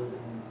time we're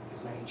building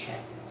as many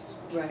champions as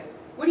possible. Right.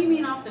 What do you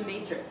mean off the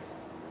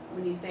matrix?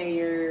 When you say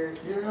you're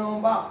your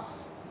own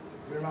boss.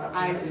 You're not.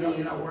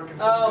 You're not working.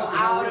 For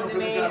out of the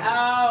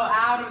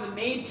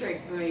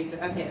matrix.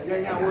 Okay.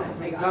 You're not working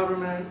for the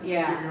government.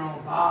 Yeah. You're your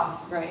own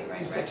boss. Right.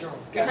 You set your own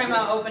schedule. You're talking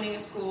about opening a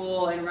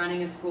school and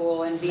running a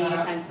school and being a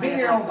 10th Planet. Being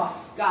your own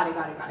boss. Got it.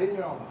 Being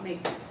your own boss.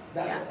 Makes sense.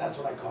 That's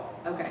what I call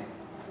it. Okay.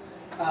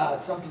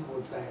 Some people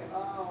would say,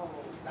 "Oh,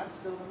 that's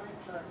still the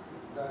matrix."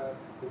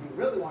 If you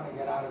really want to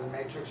get out of the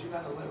matrix, you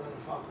got to live in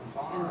the fucking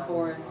farm. In the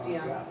forest.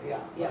 Yeah.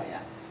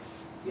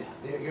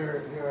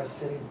 You're a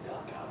sitting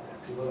duck out there.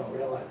 People don't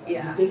realize that.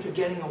 Yeah. You think you're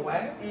getting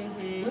away?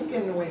 You're not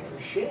getting away from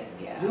shit.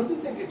 Yeah. You don't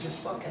think they could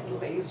just fucking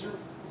laser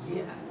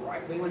you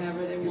right?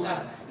 Whenever they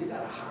want. You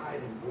gotta hide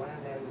and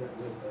blend in in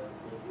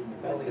the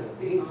belly of the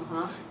beast.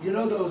 You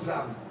know those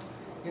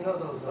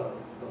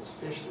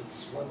fish that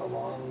swim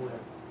along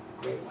with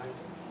great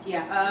whites?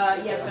 Yeah.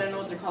 Yes, but I don't know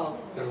what they're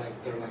called. They're like.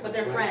 But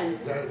they're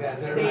friends. They know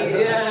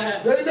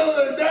they're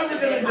never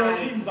gonna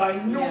get eaten by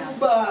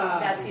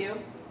nobody. That's you.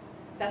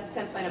 That's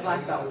the 10th Planet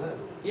black belts.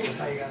 Yeah. That's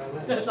how you gotta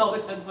live. That's all the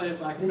 10th Planet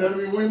black belts. You know what I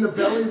mean? We're in the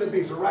belly of the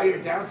beast. We're right here,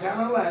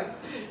 downtown LA.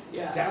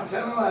 Yeah.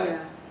 Downtown LA.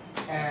 Yeah.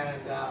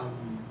 And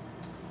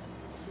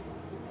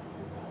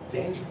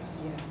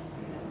dangerous. Yeah, it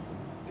is.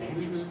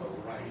 Dangerous, but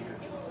right here,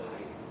 just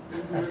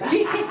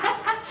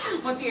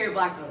hiding. Once you get your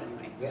black belt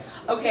anyway. Yeah.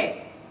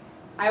 Okay.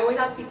 I always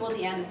ask people at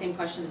the end the same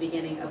question at the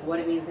beginning of what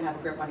it means to have a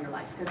grip on your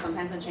life, because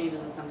sometimes it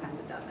changes and sometimes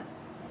it doesn't.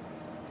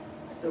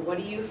 So what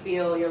do you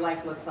feel your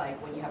life looks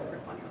like when you have a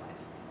grip on your life?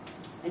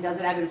 And does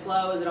it ebb and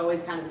flow? Is it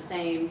always kind of the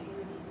same?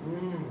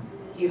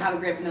 Do you have a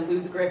grip and then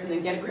lose a grip and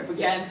then get a grip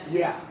again?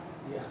 Yeah.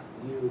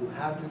 You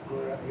have the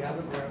grip, and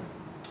then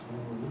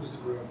you lose the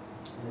grip,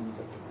 and then you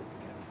get the grip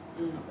again.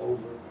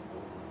 Over and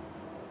over.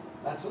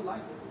 That's what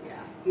life is.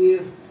 Yeah.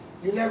 If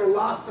you never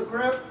lost the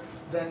grip,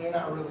 then you're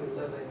not really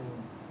living.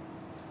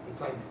 It's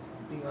like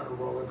being on a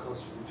roller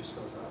coaster that just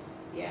goes up.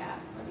 Yeah.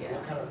 Like,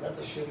 what kind of, that's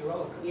a shitty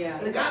roller coaster.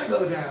 Yeah. It gotta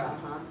go down.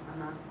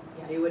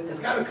 Yeah, you wouldn't. It's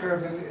gotta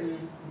curve.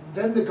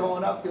 Then the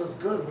going up feels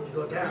good when you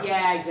go down.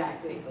 Yeah,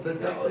 exactly.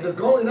 The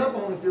going up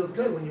only feels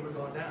good when you were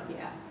going down.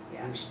 Yeah.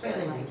 You're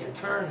spinning and you're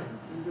turning.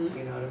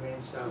 You know what I mean?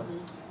 So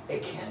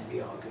it can't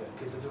be all good,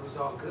 because if it was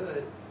all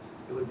good,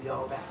 it would be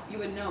all bad. You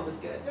would know it was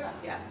good.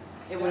 Yeah.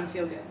 It wouldn't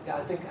feel good. Yeah,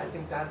 I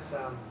think that's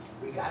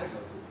we gotta go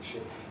through this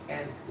shit.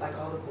 And like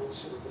all the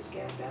bullshit with the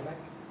scamdemic,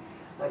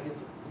 like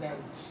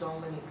so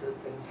many good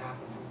things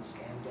happen from the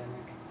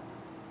scamdemic.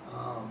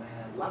 Oh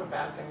man, a lot of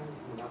bad things.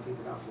 A lot of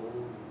people got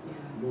fooled.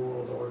 New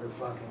World Order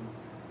fucking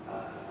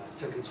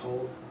took its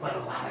hold, but a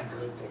lot of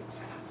good things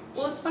happened.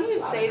 Well, it's funny you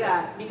say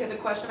that, because a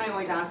question I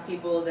always ask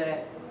people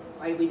that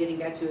we didn't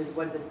get to is,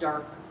 what is a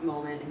dark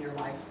moment in your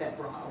life that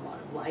brought a lot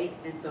of light?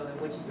 And so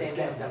would you say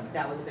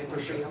that was a big one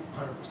for you?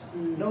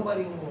 100%.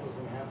 Nobody knew what was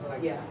going to happen.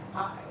 Like,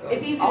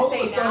 it's easy to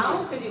say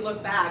now because you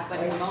look back,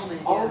 but in the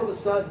moment, all of a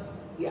sudden,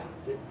 the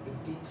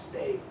deep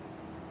state,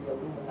 the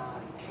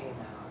Illuminati came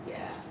out.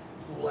 Yeah.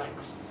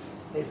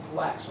 They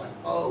flexed, like,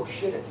 oh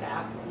shit, it's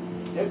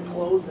happening. They're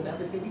closing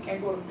everything. You can't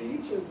go to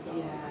beaches. No.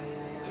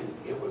 Yeah. Dude,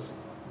 it was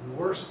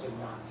worse than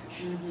Nazi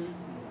shit.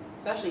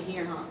 Especially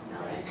here, huh?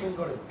 You couldn't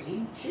go to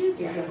beaches.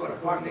 You couldn't go to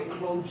park. They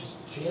closed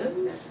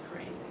gyms. That's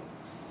crazy.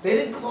 They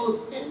didn't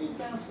close any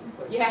fast food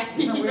places. Yeah.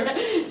 Isn't that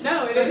weird?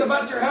 No, it's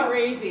about your health.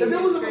 Crazy.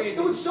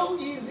 It was so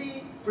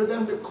easy for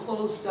them to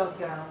close stuff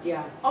down.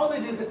 Yeah. All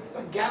they did,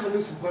 like Gavin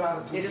Newsom put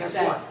out a tweet. They just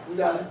Guess said,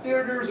 what?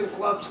 Theaters and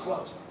clubs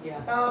closed.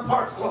 Yeah.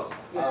 Parks closed.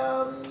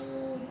 Yeah.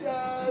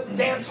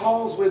 Dance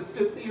halls with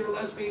 50 or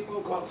less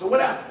people closed, or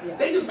whatever. Yeah.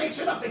 They just make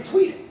shit up. They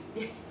tweet it.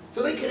 Yeah.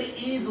 So they could have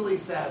easily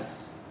said,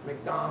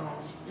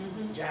 McDonald's,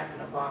 Jack in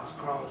the Box,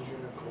 Carl's Jr.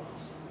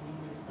 closed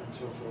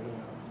until further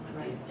notice. But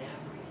they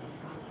never even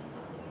brought that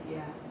up.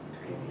 Yeah, it's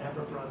crazy. They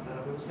never brought that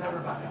up. It was never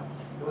about health.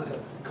 It was a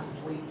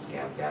complete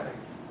scamdemic,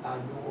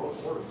 New World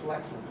Order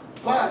flexing.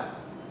 But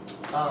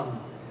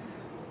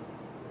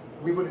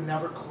we would have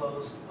never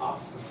closed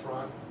off the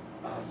front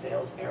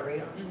sales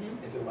area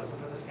if it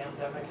wasn't for the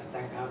scamdemic, and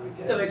thank God we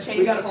did. So it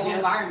changed the whole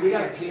environment. We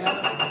got a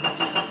piano.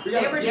 We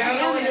got They a were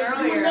piano in jamming here.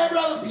 We would earlier. never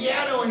have a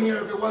piano in here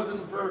if it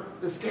wasn't for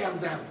the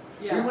scamdemic.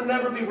 Yeah. We would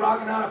never be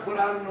rocking out. I put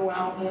out a new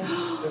album.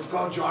 It's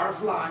called Jar of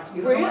Flies.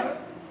 You know Really? about it?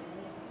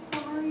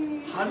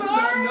 Sorry. How did you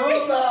not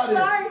know about it?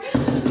 Sorry.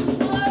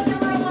 Look, there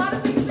were a lot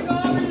of things to go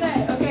over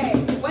today. Okay,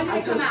 when did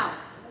it come out?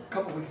 A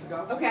couple weeks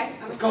ago. Okay,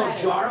 I'm It's excited. called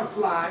Jar of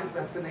Flies.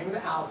 That's the name of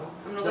the album.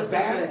 I'm gonna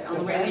listen to it on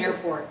the way to the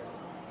airport.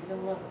 You're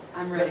gonna love it.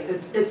 I'm ready.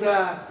 It's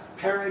a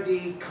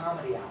parody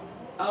comedy album.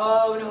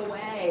 Oh, no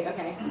way.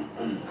 Okay.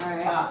 All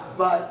right.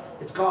 But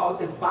it's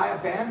by a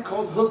band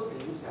called Hook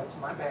Thieves. That's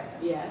my band.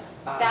 Yes.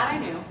 That I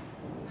knew.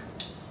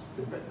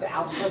 The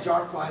album's called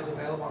Jar of Flies,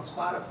 available on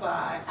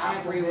Spotify,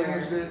 Apple Everywhere.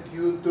 Music,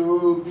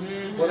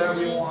 YouTube,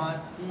 whatever you want.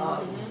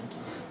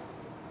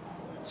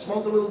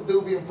 Smoke a little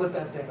doobie and put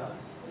that thing on.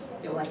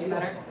 You'll like it You don't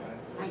better? smoke,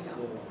 right? I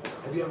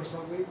don't. Have you ever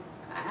smoked weed?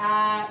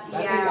 Yeah,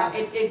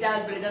 yes. it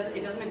does, but it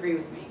doesn't agree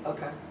with me.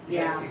 Okay.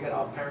 Yeah. You get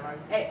all paranoid?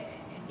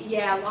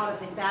 Yeah, a lot of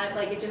things. Bad,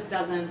 like it just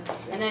doesn't.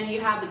 And then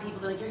you have the people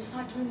that are like, you're just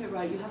not doing it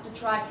right. You have to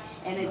try.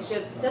 And it's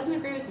just, it doesn't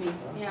agree with me.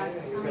 Yeah,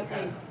 it's not my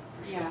thing.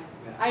 Yeah.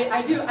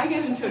 I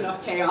get into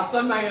enough chaos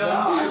on my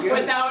own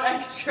without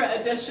extra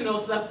additional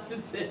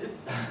substances.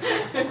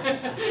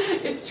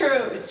 It's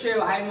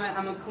true.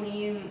 I'm a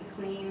clean,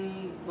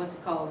 what's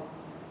it called?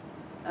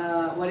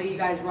 What are you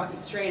guys,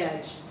 straight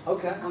edge.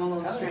 Okay. I'm a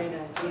little straight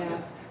edge, yeah.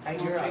 And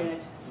Straight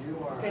edge.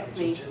 You are Fits a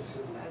me. jiu-jitsu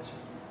legend.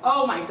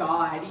 Oh my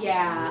God,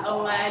 yeah, a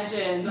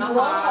legend. You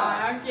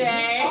are.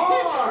 Okay. You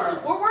are.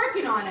 We're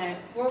working on it.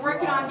 We're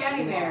working on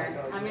getting You there. are.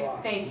 No, I mean, you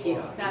are. thank You you.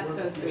 are. That's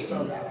You're so sweet.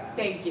 so badass.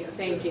 Thank you.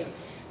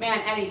 Seriously. Man,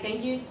 Eddie,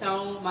 thank you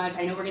so much.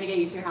 I know we're gonna get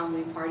you to your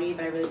Halloween party,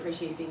 but I really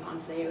appreciate you being on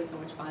today. It was so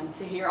much fun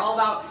to hear all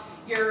about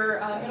your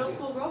middle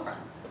school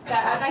girlfriends.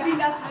 I think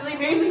that's really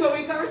mainly what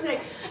we covered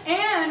today.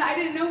 And I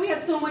didn't know we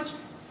had so much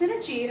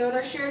synergy with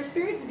our shared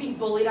experience of being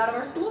bullied out of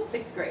our school in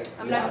 6th grade.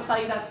 I'm gonna have to tell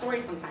you that story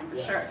sometime for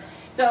sure.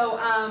 So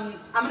I'm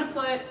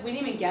gonna we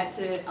didn't even get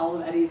to all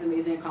of Eddie's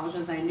amazing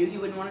accomplishments, and I knew he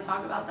wouldn't want to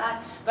talk about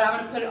that, but I'm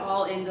gonna put it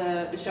all in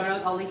the show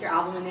notes. I'll link your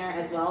album in there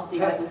as well, so you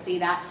guys will see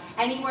that.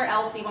 Anywhere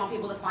else you want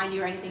people to find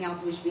you or anything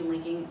else we should be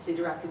linking to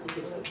direct people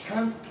to?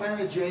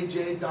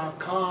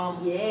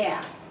 10thplanetjj.com.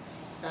 Yeah.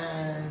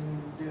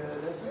 And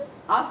that's it.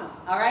 Awesome.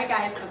 All right,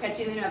 guys. I'll catch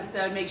you in the new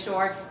episode. Make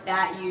sure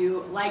that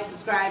you like,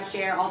 subscribe,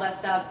 share, all that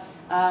stuff.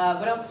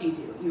 What else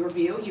do? You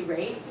review, you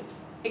rate.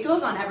 It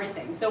goes on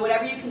everything. So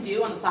whatever you can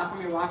do on the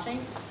platform you're watching,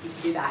 you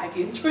can do that. If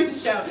you enjoyed the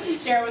show,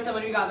 share it with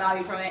someone who got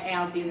value from it, and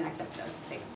I'll see you in the next episode. Thanks.